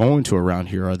meetings worth going to around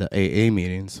here are the AA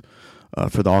meetings.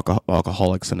 For the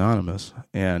Alcoholics Anonymous,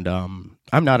 and I'm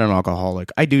not an alcoholic.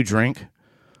 I do drink.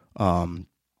 You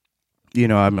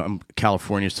know, I'm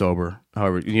California sober.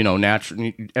 However, you know,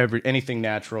 anything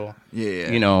natural. Yeah.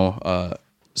 You know,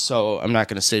 so I'm not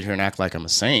going to sit here and act like I'm a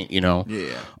saint. You know.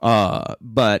 Yeah.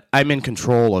 But I'm in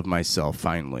control of myself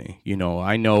finally. You know,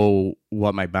 I know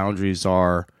what my boundaries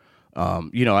are.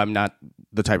 You know, I'm not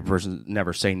the type of person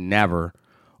never say never,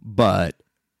 but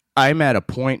I'm at a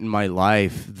point in my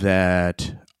life that,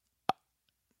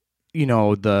 you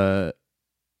know,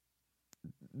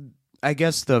 I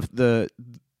guess the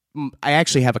I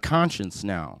actually have a conscience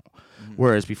now.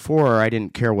 Whereas before, I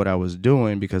didn't care what I was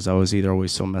doing because I was either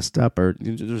always so messed up or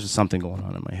there's just something going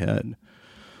on in my head.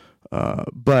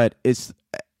 But it's,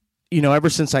 ever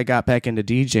since I got back into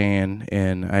DJing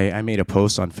and I made a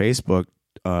post on Facebook,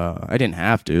 I didn't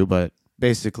have to, but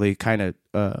basically kind of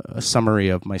a summary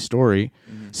of my story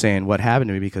saying what happened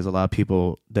to me, because a lot of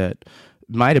people that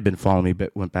might have been following me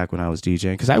but went back when I was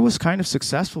DJing, because I was kind of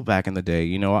successful back in the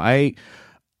day.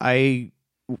 I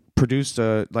produced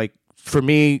for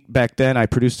me back then, I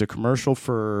produced a commercial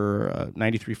for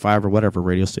 93.5 or whatever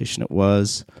radio station it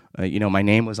was. My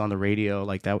name was on the radio.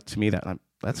 Like that, to me,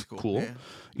 that's cool.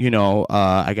 Yeah.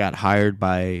 I got hired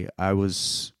I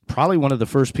was probably one of the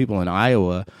first people in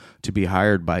Iowa to be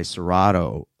hired by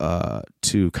Serato for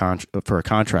a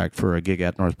contract for a gig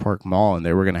at North Park Mall, and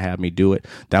they were going to have me do it.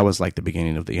 That was like the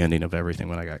beginning of the ending of everything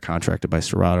when I got contracted by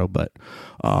Serato, but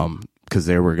because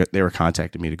they were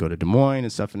contacting me to go to Des Moines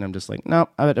and stuff, and I'm just like, no,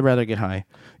 I'd rather get high,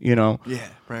 Yeah,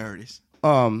 priorities.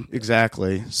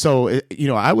 Exactly. So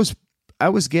I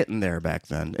was getting there back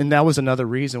then, and that was another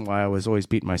reason why I was always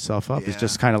beating myself up. Yeah. It's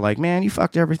just kind of like, man, you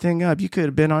fucked everything up. You could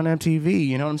have been on MTV.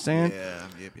 You know what I'm saying? Yeah.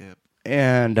 Yep.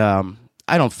 And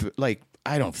I don't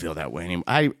feel that way anymore.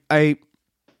 I'm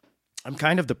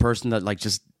kind of the person that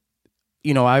just,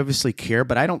 I obviously care,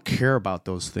 but I don't care about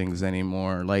those things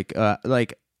anymore. Like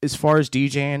as far as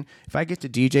DJing, if I get to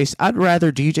DJ, I'd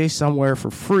rather DJ somewhere for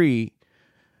free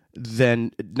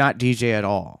than not DJ at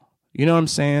all. You know what I'm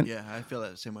saying? Yeah, I feel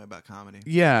that the same way about comedy.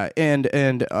 Yeah, and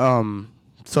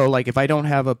so like if I don't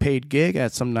have a paid gig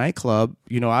at some nightclub,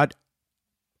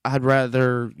 I'd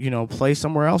rather, play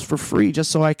somewhere else for free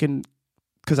just so I can,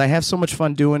 because I have so much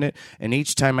fun doing it, and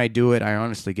each time I do it, I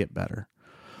honestly get better.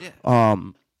 Yeah.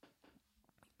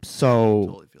 So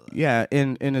totally feel that. Yeah,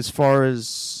 and as far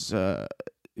as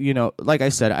like I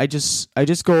said, I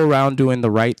just go around doing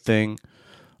the right thing.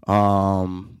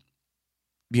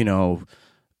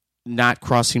 Not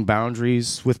crossing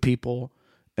boundaries with people,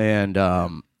 and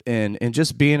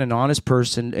just being an honest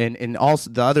person, and also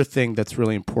the other thing that's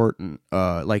really important,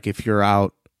 like if you're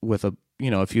out with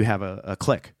if you have a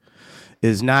clique,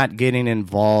 is not getting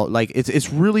involved. Like it's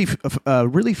really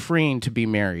really freeing to be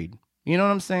married. You know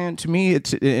what I'm saying? To me,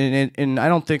 it's and I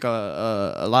don't think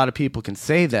a lot of people can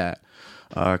say that,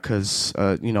 because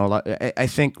I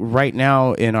think right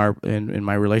now in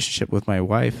my relationship with my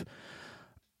wife,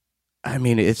 I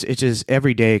mean, it's just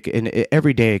every day, and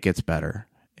every day it gets better,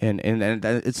 and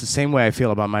it's the same way I feel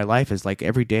about my life. Is like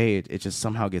every day it just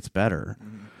somehow gets better,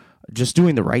 just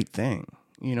doing the right thing.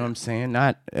 You know what I'm saying?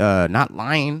 Not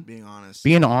lying,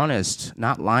 being honest,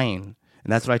 not lying,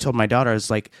 and that's what I told my daughter.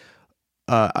 Is like,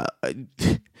 my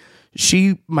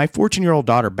 14-year-old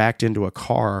daughter backed into a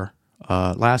car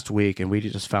last week, and we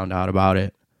just found out about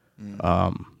it.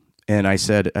 And I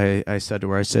said to her, I said,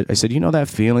 that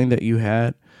feeling that you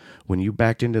had when you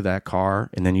backed into that car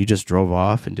and then you just drove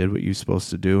off and did what you were supposed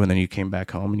to do, and then you came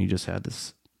back home and you just had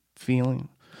this feeling,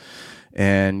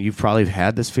 and you've probably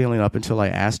had this feeling up until I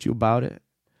asked you about it.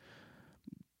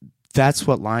 That's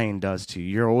what lying does to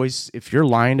you. If you're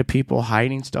lying to people,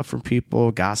 hiding stuff from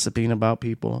people, gossiping about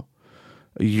people,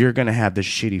 you're going to have this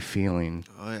shitty feeling.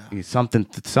 Oh, yeah.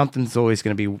 Something's always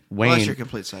going to be weighing. Unless you're a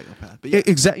complete psychopath. But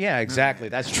yeah. Exactly.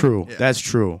 That's true. Yeah. That's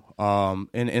true.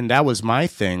 And that was my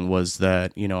thing, was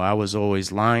that, I was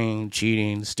always lying,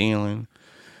 cheating, stealing.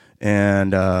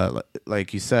 And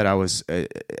like you said, I was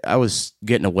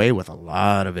getting away with a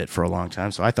lot of it for a long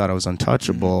time. So I thought I was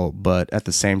untouchable. Mm-hmm. But at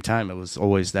the same time, it was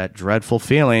always that dreadful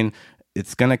feeling.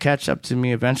 It's going to catch up to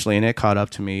me eventually. And it caught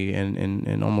up to me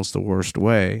in almost the worst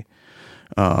way.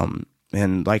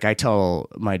 And like I tell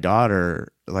my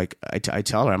daughter, like I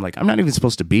tell her, I'm like, I'm not even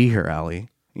supposed to be here, Allie,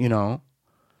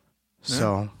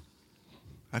 So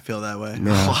I feel that way a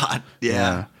lot.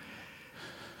 Yeah.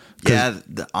 Yeah.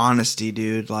 The honesty,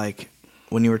 dude, like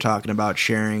when you were talking about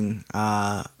sharing,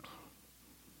 and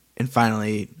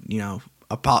finally,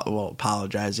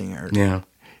 apologizing or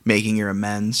making your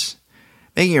amends,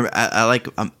 I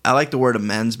like the word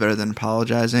amends better than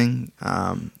apologizing.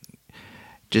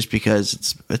 Just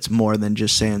because it's more than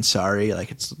just saying sorry.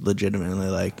 Like, it's legitimately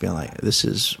like being like, this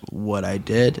is what I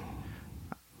did.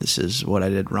 This is what I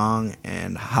did wrong,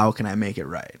 and how can I make it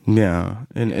right? Yeah.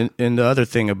 And the other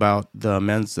thing about the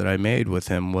amends that I made with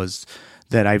him was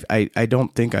that I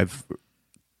don't think I've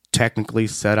technically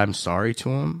said I'm sorry to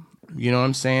him. You know what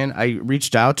I'm saying? I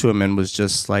reached out to him and was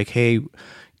just like, hey,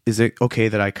 is it okay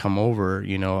that I come over?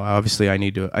 Obviously I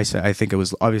need to, I think it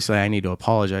was obviously I need to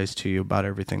apologize to you about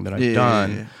everything that I've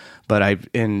done. Yeah. But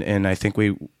and I think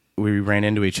we ran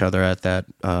into each other at that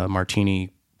martini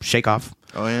shake off.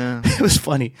 Oh yeah. It was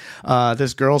funny.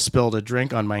 This girl spilled a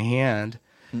drink on my hand,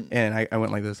 and I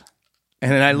went like this,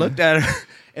 and then I looked at her,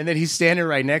 and then he's standing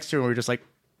right next to her, and we were just like,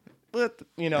 what,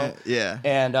 Yeah.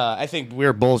 And I think we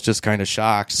were both just kind of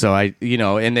shocked. So and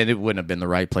then it wouldn't have been the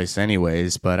right place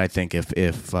anyways. But I think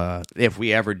if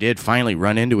we ever did finally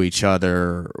run into each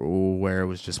other, where it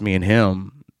was just me and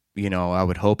him, I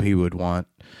would hope he would want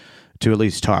to at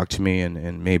least talk to me,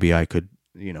 and maybe I could,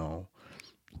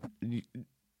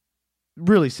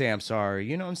 really say I'm sorry.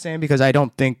 You know what I'm saying? Because I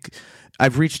don't think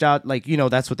I've reached out. Like,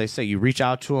 that's what they say. You reach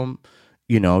out to him.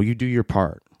 You do your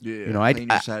part. Yeah,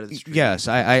 I side of the street. Yes,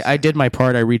 I did my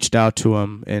part. I reached out to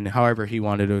him, and however he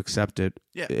wanted to accept it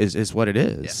is what it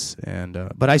is. Yeah. And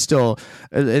but I still,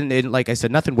 and like I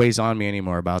said, nothing weighs on me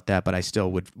anymore about that. But I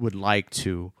still would like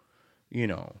to,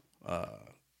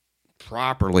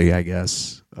 properly, I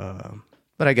guess.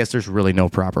 But I guess there's really no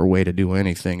proper way to do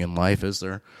anything in life, is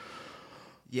there?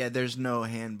 Yeah, there's no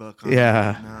handbook on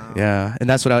Yeah, that, no. yeah, and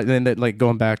that's what like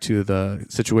going back to the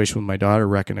situation with my daughter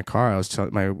wrecking a car. I was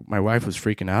telling my wife was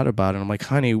freaking out about it. I'm like,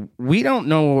 honey, we don't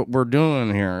know what we're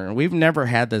doing here. We've never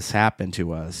had this happen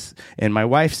to us, and my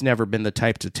wife's never been the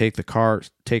type to take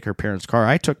her parents' car.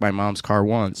 I took my mom's car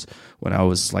once when I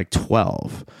was like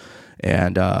 12,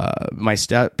 and my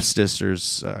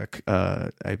stepsisters,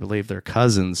 I believe their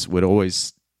cousins, would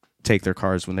always take their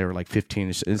cars when they were like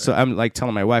 15. And so I'm like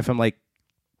telling my wife, I'm like,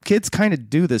 kids kind of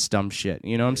do this dumb shit,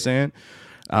 you know what I'm saying?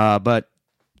 But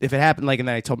if it happened, and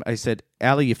then I said,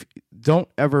 Allie, don't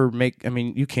ever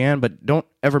you can, but don't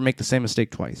ever make the same mistake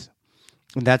twice.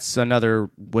 And that's another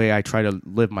way I try to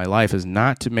live my life, is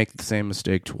not to make the same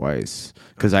mistake twice,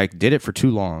 because I did it for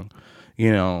too long.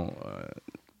 I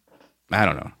don't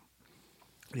know.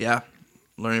 Yeah,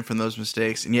 learning from those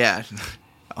mistakes. And yeah,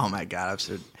 oh my God,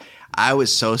 I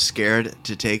was so scared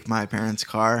to take my parents'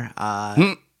 car.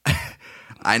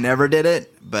 I never did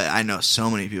it, but I know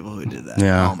so many people who did that.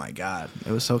 Yeah. Oh my God,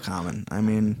 it was so common. I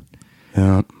mean,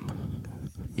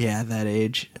 yeah, that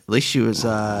age. At least she was.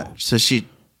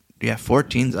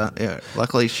 14's.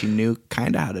 Luckily, she knew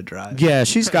kind of how to drive. Yeah,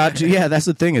 she's got. Yeah, that's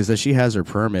the thing, is that she has her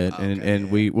permit, and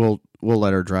we'll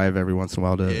let her drive every once in a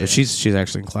while. She's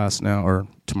actually in class now, or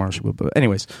tomorrow she will. But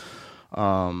anyways,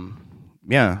 yeah,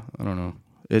 I don't know.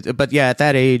 But yeah, at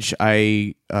that age,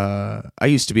 I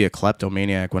used to be a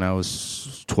kleptomaniac when I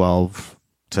was 12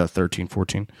 to 13,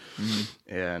 14.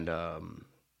 Mm-hmm. And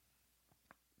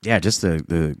yeah, just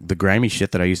the grimy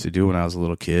shit that I used to do when I was a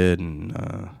little kid,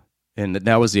 and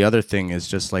that was the other thing, is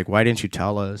just like, why didn't you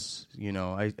tell us?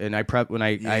 I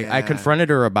confronted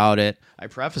her about it. I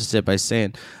prefaced it by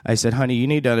saying, I said, honey, you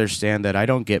need to understand that I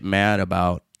don't get mad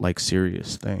about like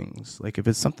serious things. Like if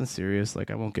it's something serious,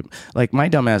 like I won't get, like my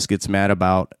dumbass gets mad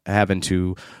about having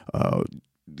to,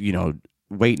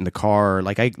 wait in the car.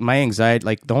 Like my anxiety,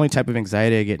 like the only type of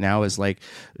anxiety I get now is like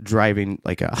driving,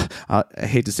 like I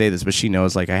hate to say this, but she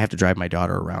knows, like I have to drive my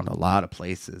daughter around a lot of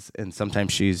places, and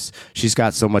sometimes she's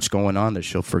got so much going on that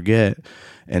she'll forget,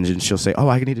 and then she'll say, oh,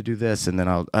 I need to do this, and then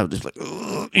I'll just like,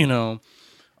 I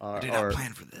did not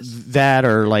plan for this. That,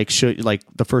 or like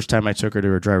the first time I took her to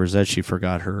her driver's ed, she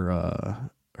forgot her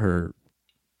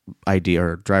ID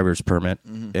or driver's permit,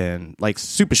 and like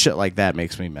stupid shit like that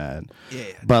makes me mad. Yeah.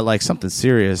 But like something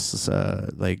serious,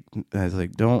 like I was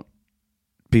like, don't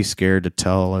be scared to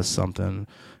tell us something,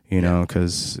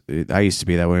 because I used to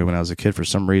be that way when I was a kid. For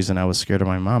some reason, I was scared of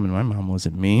my mom, and my mom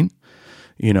wasn't mean,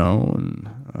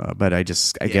 but I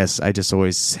guess I just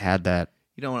always had that.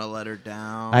 You don't want to let her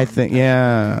down. I think,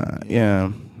 yeah.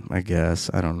 I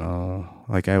guess, I don't know.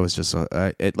 Like I was just,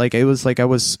 it was like I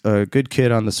was a good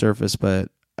kid on the surface, but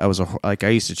I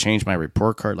used to change my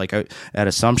report card. Like at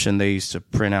Assumption, they used to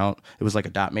print out. It was like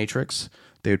a dot matrix.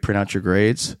 They would print out your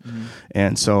grades,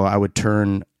 and so I would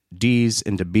turn D's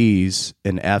into B's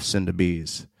and F's into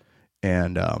B's,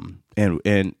 and I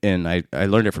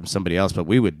learned it from somebody else, but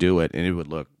we would do it, and it would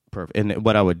look perfect. And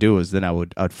what I would do is then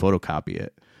I'd photocopy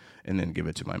it and then give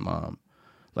it to my mom.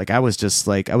 Like I was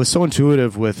so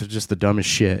intuitive with just the dumbest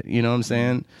shit. You know what I'm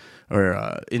saying?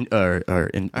 I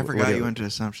forgot you went to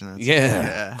Assumption.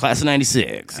 Yeah, class of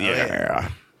 '96. Yeah.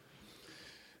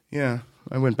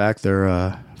 I went back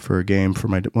there for a game for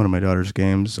one of my daughter's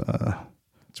games.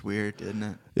 It's weird, isn't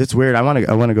it? It's weird. I want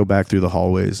to go back through the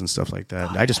hallways and stuff like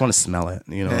that. I just want to smell it.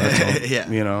 That's all, yeah.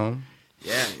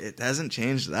 Yeah, it hasn't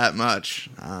changed that much.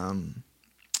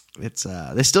 It's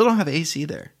they still don't have AC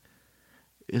there.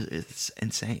 It's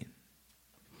insane.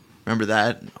 Remember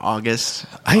that August?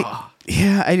 I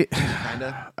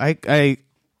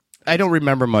don't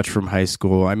remember much from high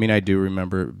school. I mean, I do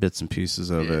remember bits and pieces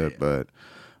of it, but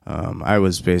I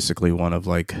was basically one of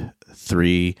like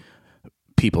 3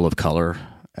 people of color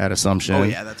at Assumption. Oh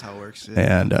yeah, that's how it works.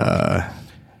 And yeah,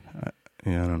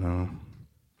 I don't know.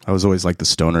 I was always like the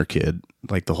stoner kid,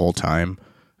 like the whole time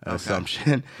at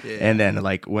Assumption. Yeah. And then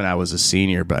like when I was a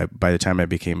senior, by the time I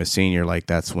became a senior, like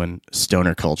that's when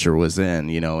stoner culture was in,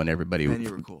 you know, and everybody. Then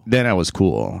you were cool. Then I was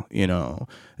cool, you know,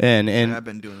 and I've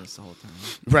been doing this the whole time.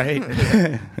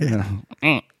 Right.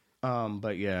 Yeah.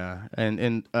 But yeah,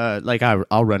 and like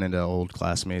I'll run into old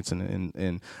classmates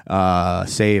and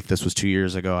say if this was 2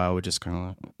 years ago, I would just kind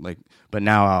of like, but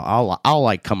now I'll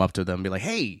like come up to them and be like,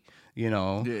 hey, you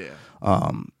know,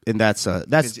 and that's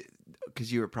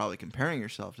because you were probably comparing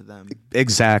yourself to them.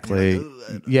 Exactly.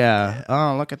 Like, yeah.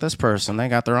 Oh, look at this person. They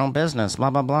got their own business. Blah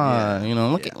blah blah. Yeah. You know,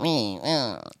 look at me.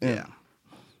 Yeah.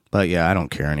 But yeah, I don't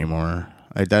care anymore.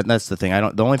 That's the thing.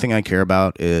 The only thing I care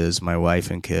about is my wife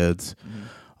and kids. Mm-hmm.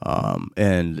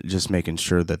 And just making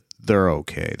sure that they're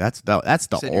okay. That's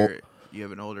the you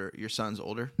have your son's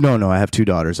older? No, I have 2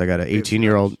 daughters. I got an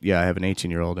 18-year-old. Yeah, I have an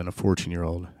 18-year-old and a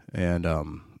 14-year-old.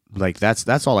 And like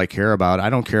that's all I care about.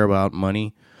 I don't care about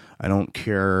money. I don't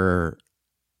care.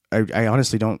 I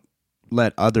honestly don't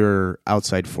let other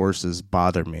outside forces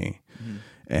bother me. Mm-hmm.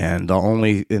 And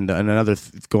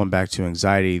going back to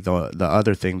anxiety, the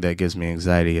other thing that gives me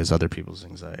anxiety is other people's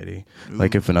anxiety. Ooh.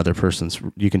 Like if another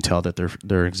you can tell that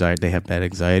their anxiety, they have bad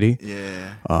anxiety.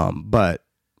 Yeah. But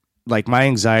like my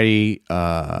anxiety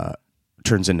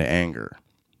turns into anger.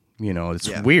 You know, it's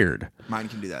weird. Mine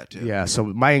can do that too. Yeah. So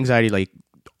my anxiety, like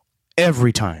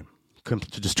every time,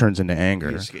 just turns into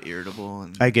anger. You just get irritable.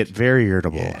 I get very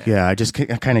irritable. Yeah. I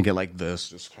kind of get like this,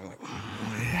 just kind of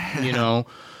like, you know.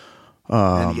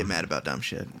 And you get mad about dumb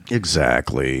shit.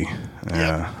 Exactly.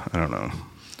 Yeah. I don't know.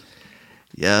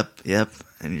 Yep.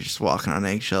 And you're just walking on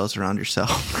eggshells around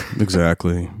yourself.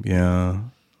 Exactly. Yeah.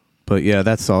 But yeah,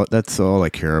 that's all I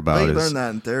care about. You learn that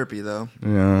in therapy, though.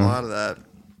 Yeah. A lot of that.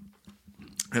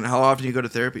 And how often do you go to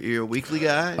therapy? Are you a weekly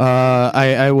guy?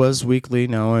 I was weekly.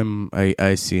 Now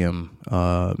I see him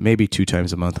maybe 2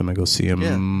 times a month. I'm gonna go see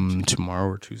him tomorrow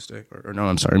or Tuesday. Or no,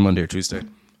 I'm sorry, Monday or Tuesday.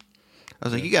 I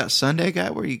was like, you got a Sunday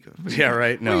guy? Where you?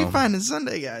 Right. No. Where are you finding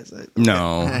Sunday guys?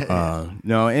 No.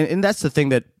 No. And that's the thing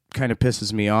that kind of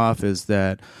pisses me off is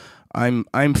that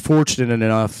I'm fortunate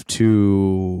enough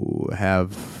to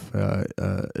have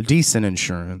decent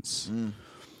insurance. Mm.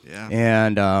 Yeah.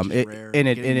 And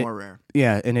more rare.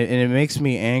 Yeah, and it makes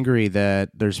me angry that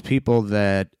there's people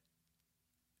that,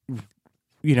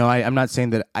 you know, I'm not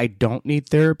saying that I don't need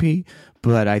therapy,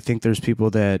 but I think there's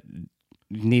people that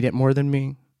need it more than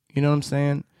me. You know what I'm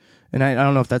saying? And I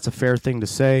don't know if that's a fair thing to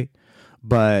say,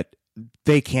 but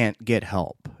they can't get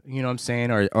help. You know what I'm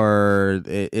saying? Or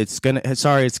it's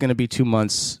gonna be 2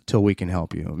 months till we can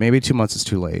help you. Maybe 2 months is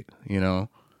too late. You know?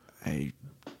 I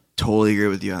totally agree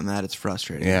with you on that. It's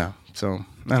frustrating. Yeah. So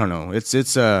I don't know.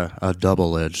 It's a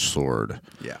double-edged sword.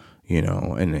 Yeah. You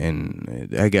know,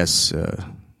 and I guess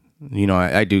you know,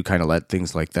 I do kind of let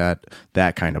things like that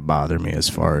kind of bother me as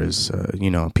far as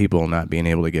you know, people not being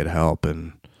able to get help.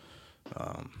 And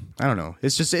I don't know.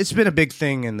 It's been a big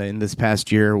thing in this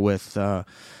past year with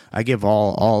I give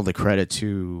all the credit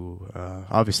to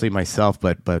obviously myself,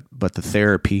 but the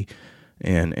therapy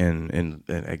and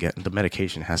again, the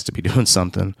medication has to be doing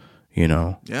something, you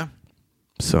know. Yeah.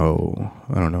 So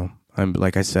I don't know. I'm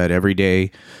like I said, every day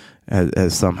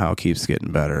as somehow keeps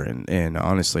getting better, and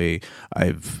honestly,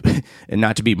 I've and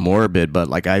not to be morbid, but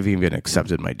like I've even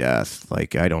accepted my death.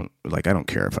 Like I don't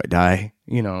care if I die.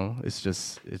 You know, it's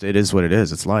just it is what it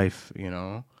is. It's life. You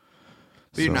know.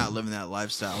 But you're not living that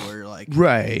lifestyle where you're like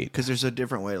right, because there's a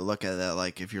different way to look at that.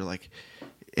 Like if you're like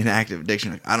in active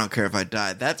addiction, like I don't care if I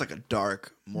die. That's like a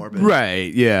dark, morbid.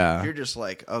 Right. Yeah. You're just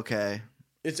like okay.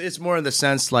 It's more in the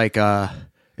sense like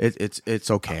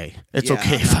it's okay. It's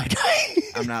okay if I die.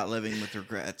 I'm not living with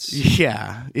regrets.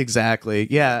 Yeah, exactly.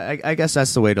 Yeah, I guess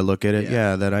that's the way to look at it.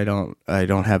 Yeah, that I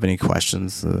don't have any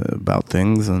questions about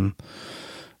things, and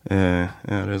yeah,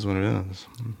 it is what it is.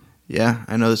 Yeah,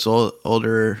 I know this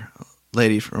older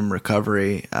lady from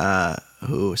recovery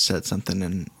who said something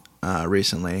in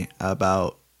recently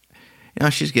about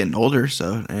she's getting older,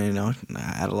 so I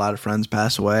had a lot of friends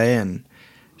pass away, and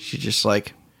she's just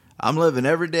like, I'm living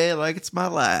every day like it's my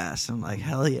last. I'm like,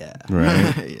 hell yeah.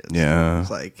 Right. Yeah. It's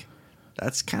like,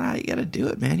 that's kind of how you got to do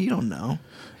it, man. You don't know.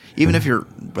 Even if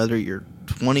whether you're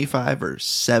 25 or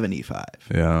 75.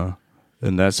 Yeah.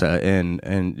 And that's, and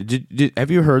have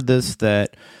you heard this,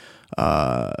 that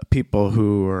people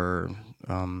who are,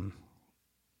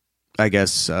 I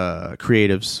guess,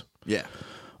 creatives. Yeah.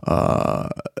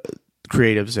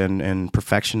 Creatives and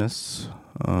perfectionists,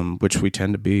 which we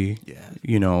tend to be, yeah.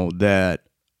 You know, that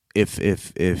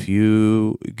if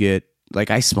you get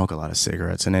like I smoke a lot of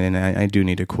cigarettes, and I do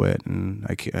need to quit, and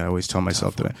I always tell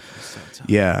myself that.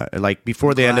 Yeah, like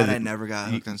before the end of I never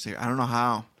got hooked on cigarettes. I don't know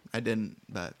how I didn't,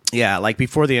 but yeah, like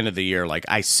before the end of the year, like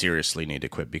I seriously need to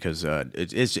quit because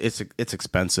it's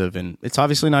expensive and it's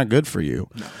obviously not good for you.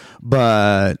 No.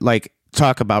 But like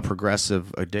talk about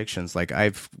progressive addictions, like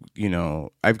I've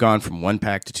gone from 1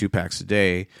 pack to 2 packs a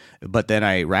day, but then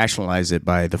I rationalize it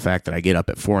by the fact that I get up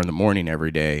at 4 a.m.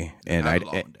 every day, and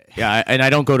I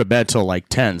don't go to bed till like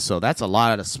 10, so that's a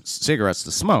lot of cigarettes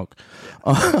to smoke.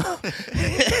 But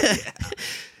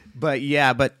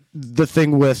the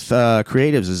thing with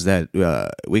creatives is that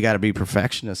we got to be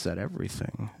perfectionists at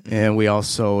everything, and we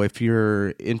also, if you're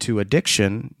into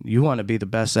addiction, you want to be the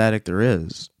best addict there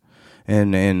is.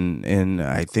 And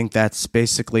I think that's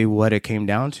basically what it came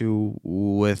down to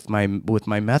with my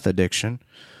meth addiction,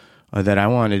 that I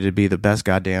wanted to be the best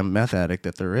goddamn meth addict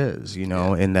that there is,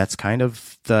 and that's kind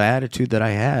of the attitude that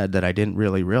I had that I didn't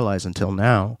really realize until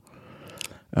now.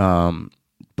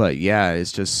 But yeah,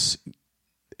 it's just,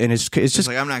 and it's just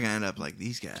like I'm not gonna end up like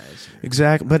these guys.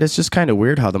 Exactly, but it's just kind of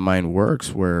weird how the mind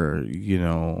works, where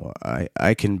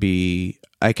I can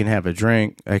have a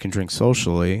drink, I can drink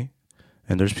socially.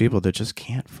 And there's people that just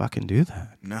can't fucking do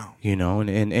that. No.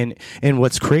 And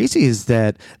what's crazy is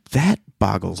that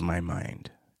boggles my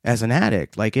mind as an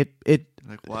addict. Like it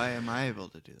like, why am I able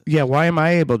to do this? Yeah, why am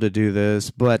I able to do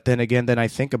this? But then again, I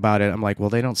think about it, I'm like, well,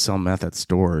 they don't sell meth at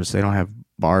stores. They don't have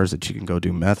bars that you can go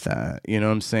do meth at. You know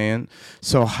what I'm saying?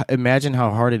 So imagine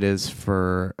how hard it is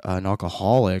for an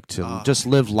alcoholic to just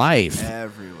live life.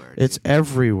 Everywhere. It's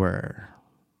everywhere.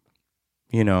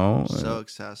 So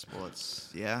accessible. It's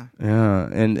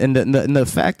and the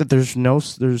fact that there's no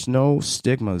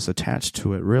stigmas attached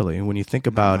to it, really. When you think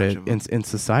about it in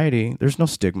society, there's no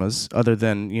stigmas other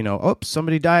than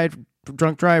somebody died,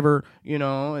 drunk driver,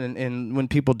 and when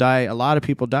people die, a lot of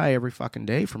people die every fucking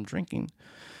day from drinking.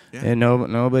 Yeah. And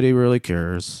nobody really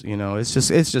cares.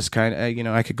 It's just kind of,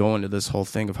 I could go into this whole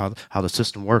thing of how the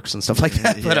system works and stuff like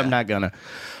that, but I'm not gonna.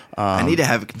 I need to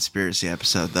have a conspiracy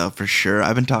episode though, for sure.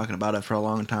 I've been talking about it for a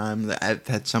long time. I've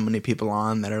had so many people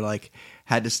on that are like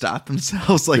had to stop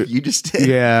themselves, like you just did.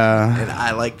 Yeah, and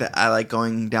I like that. I like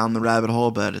going down the rabbit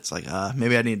hole, but it's like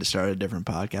maybe I need to start a different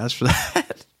podcast for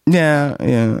that. Yeah.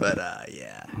 But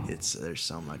there's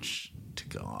so much to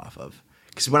go off of.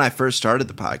 Because when I first started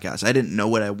the podcast, I didn't know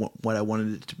what I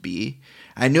wanted it to be.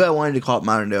 I knew I wanted to call it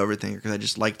Modern Day Overthinker because I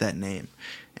just liked that name.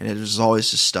 And it was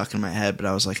always just stuck in my head. But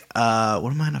I was like,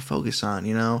 what am I going to focus on?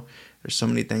 There's so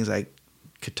many things I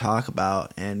could talk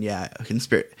about. And yeah,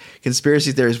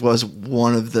 conspiracy theories was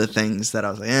one of the things that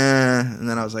I was like, And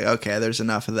then I was like, okay, there's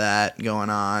enough of that going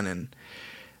on. And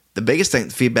the biggest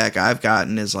feedback I've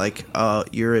gotten is like,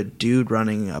 you're a dude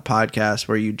running a podcast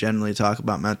where you generally talk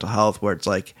about mental health, where it's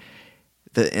like,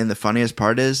 the funniest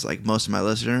part is, like, most of my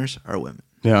listeners are women.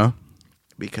 Yeah.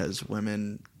 Because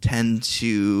women tend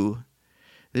to...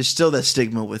 There's still that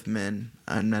stigma with men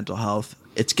on mental health.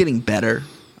 It's getting better.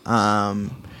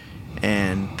 And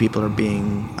people are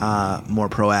being more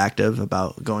proactive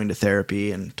about going to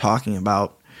therapy and talking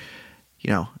about,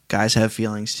 guys have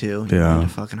feelings too. You need to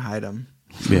fucking hide them.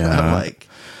 Yeah.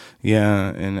 Yeah,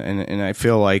 and I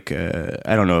feel like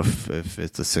I don't know if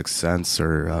it's a sixth sense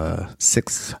or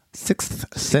sixth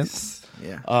sense.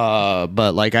 Yeah.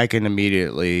 But like I can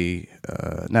immediately,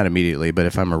 not immediately, but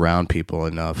if I'm around people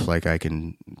enough, like I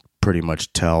can pretty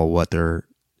much tell what their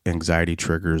anxiety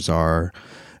triggers are.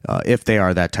 If they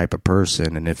are that type of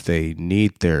person and if they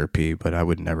need therapy, but I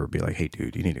would never be like, hey,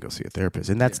 dude, you need to go see a therapist.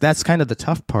 And that's kind of the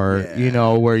tough part,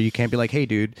 where you can't be like, hey,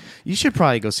 dude, you should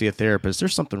probably go see a therapist.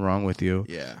 There's something wrong with you.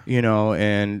 Yeah.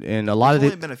 And a lot of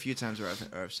There's only been a few times where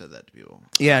I've said that to people.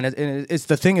 Yeah, and it's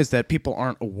the thing is that people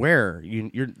aren't aware.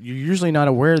 You're usually not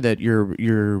aware that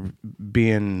you're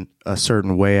being a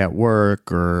certain way at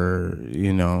work or,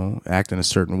 acting a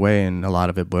certain way. And a lot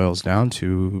of it boils down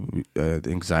to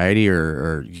anxiety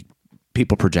or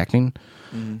people projecting.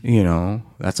 Mm-hmm.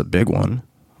 That's a big one.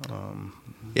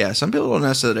 Yeah, some people don't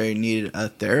necessarily need a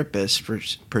therapist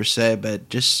per se, but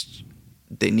just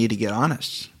they need to get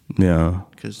honest. Yeah.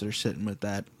 Because they're sitting with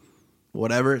that,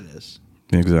 whatever it is.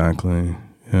 Exactly.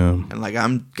 Yeah. And like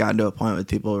I'm gotten to a point with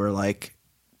people where like,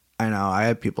 I know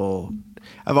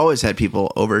I've always had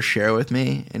people overshare with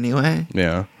me anyway.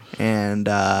 Yeah. And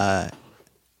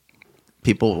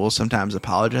people will sometimes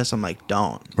apologize. I'm like,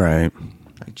 don't. Right.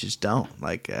 Like, just don't.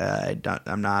 Like, I'm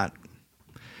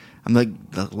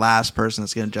like the last person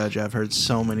that's going to judge you. I've heard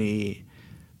so many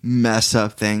messed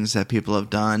up things that people have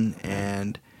done.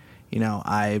 And,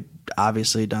 I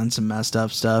obviously done some messed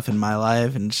up stuff in my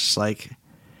life. And it's just like,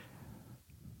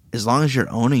 as long as you're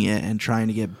owning it and trying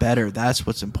to get better, that's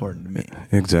what's important to me.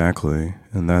 Exactly.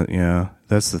 And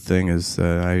that's the thing is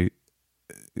that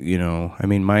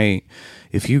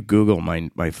if you Google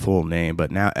my full name,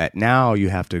 but now you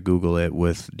have to Google it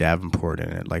with Davenport in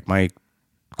it. Like my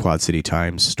Quad City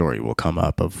Times story will come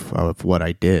up of what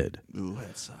I did. Ooh,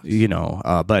 that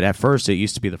sucks. But at first it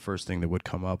used to be the first thing that would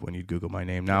come up when you Google my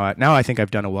name. Now I think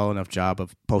I've done a well enough job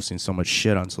of posting so much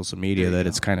shit on social media that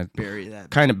it's kind of buried it.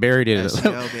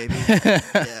 Go, baby.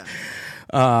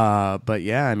 Yeah. But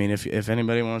yeah, I mean, if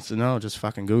anybody wants to know, just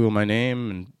fucking Google my name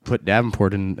and put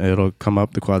Davenport and it'll come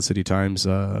up, the Quad City Times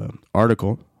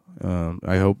article.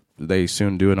 I hope they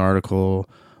soon do an article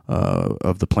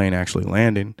of the plane actually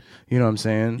landing. You know what I'm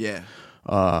saying? Yeah.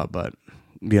 But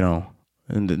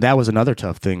and that was another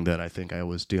tough thing that I think I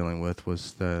was dealing with,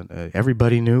 was that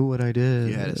everybody knew what I did.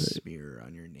 You had a smear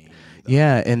on your name.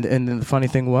 Yeah, and the funny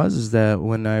thing is that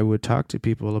when I would talk to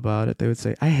people about it, they would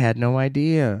say, I had no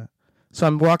idea. So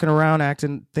I'm walking around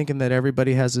thinking that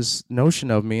everybody has this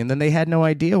notion of me, and then they had no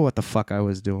idea what the fuck I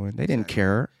was doing. They didn't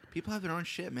care. People have their own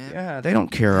shit, man. Yeah, they don't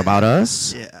care about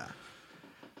us. Yeah.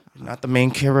 Not the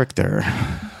main character.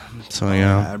 So,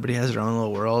 yeah. Everybody has their own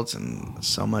little worlds and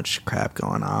so much crap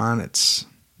going on.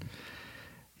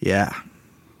 Yeah.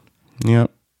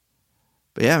 Yep.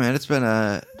 But yeah, man, it's been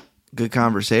a good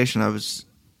conversation.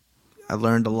 I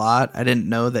learned a lot. I didn't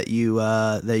know that you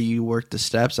worked the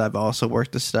steps. I've also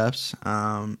worked the steps.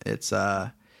 It's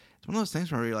one of those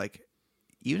things where you're like,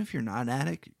 even if you're not an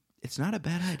addict, it's not a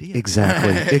bad idea.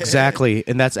 Exactly.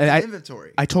 And that's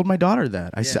inventory. I told my daughter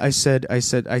that. I said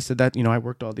that, I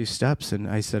worked all these steps, and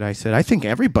I said I think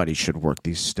everybody should work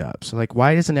these steps. Like,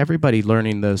 why isn't everybody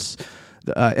learning this?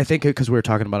 I think because we were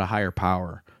talking about a higher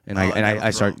power. And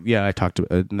I talked to,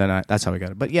 and then that's how I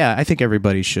got it. But yeah, I think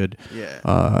everybody should.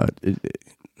 Yeah.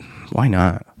 Why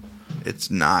not?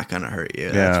 It's not gonna hurt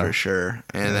you. That's for sure.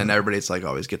 And then everybody's like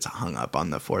always gets hung up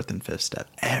on the fourth and fifth step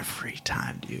every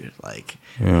time, dude. Like,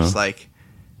 it's like,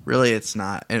 really, it's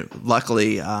not. And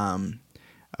luckily, a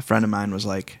friend of mine was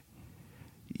like,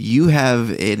 "You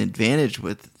have an advantage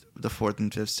with the fourth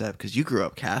and fifth step because you grew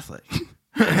up Catholic."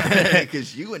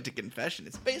 Because you went to confession.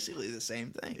 It's basically the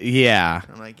same thing. Yeah.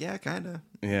 I'm like, yeah, kind of.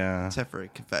 Yeah. Except for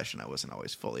confession, I wasn't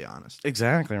always fully honest.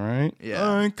 Exactly, right? Yeah.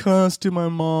 I cussed to my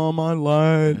mom. I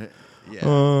lied.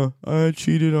 Yeah. I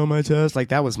cheated on my test. Like,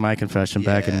 that was my confession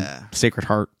back in Sacred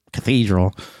Heart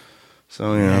Cathedral.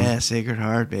 So, yeah. Yeah, Sacred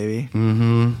Heart, baby.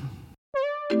 Mm-hmm.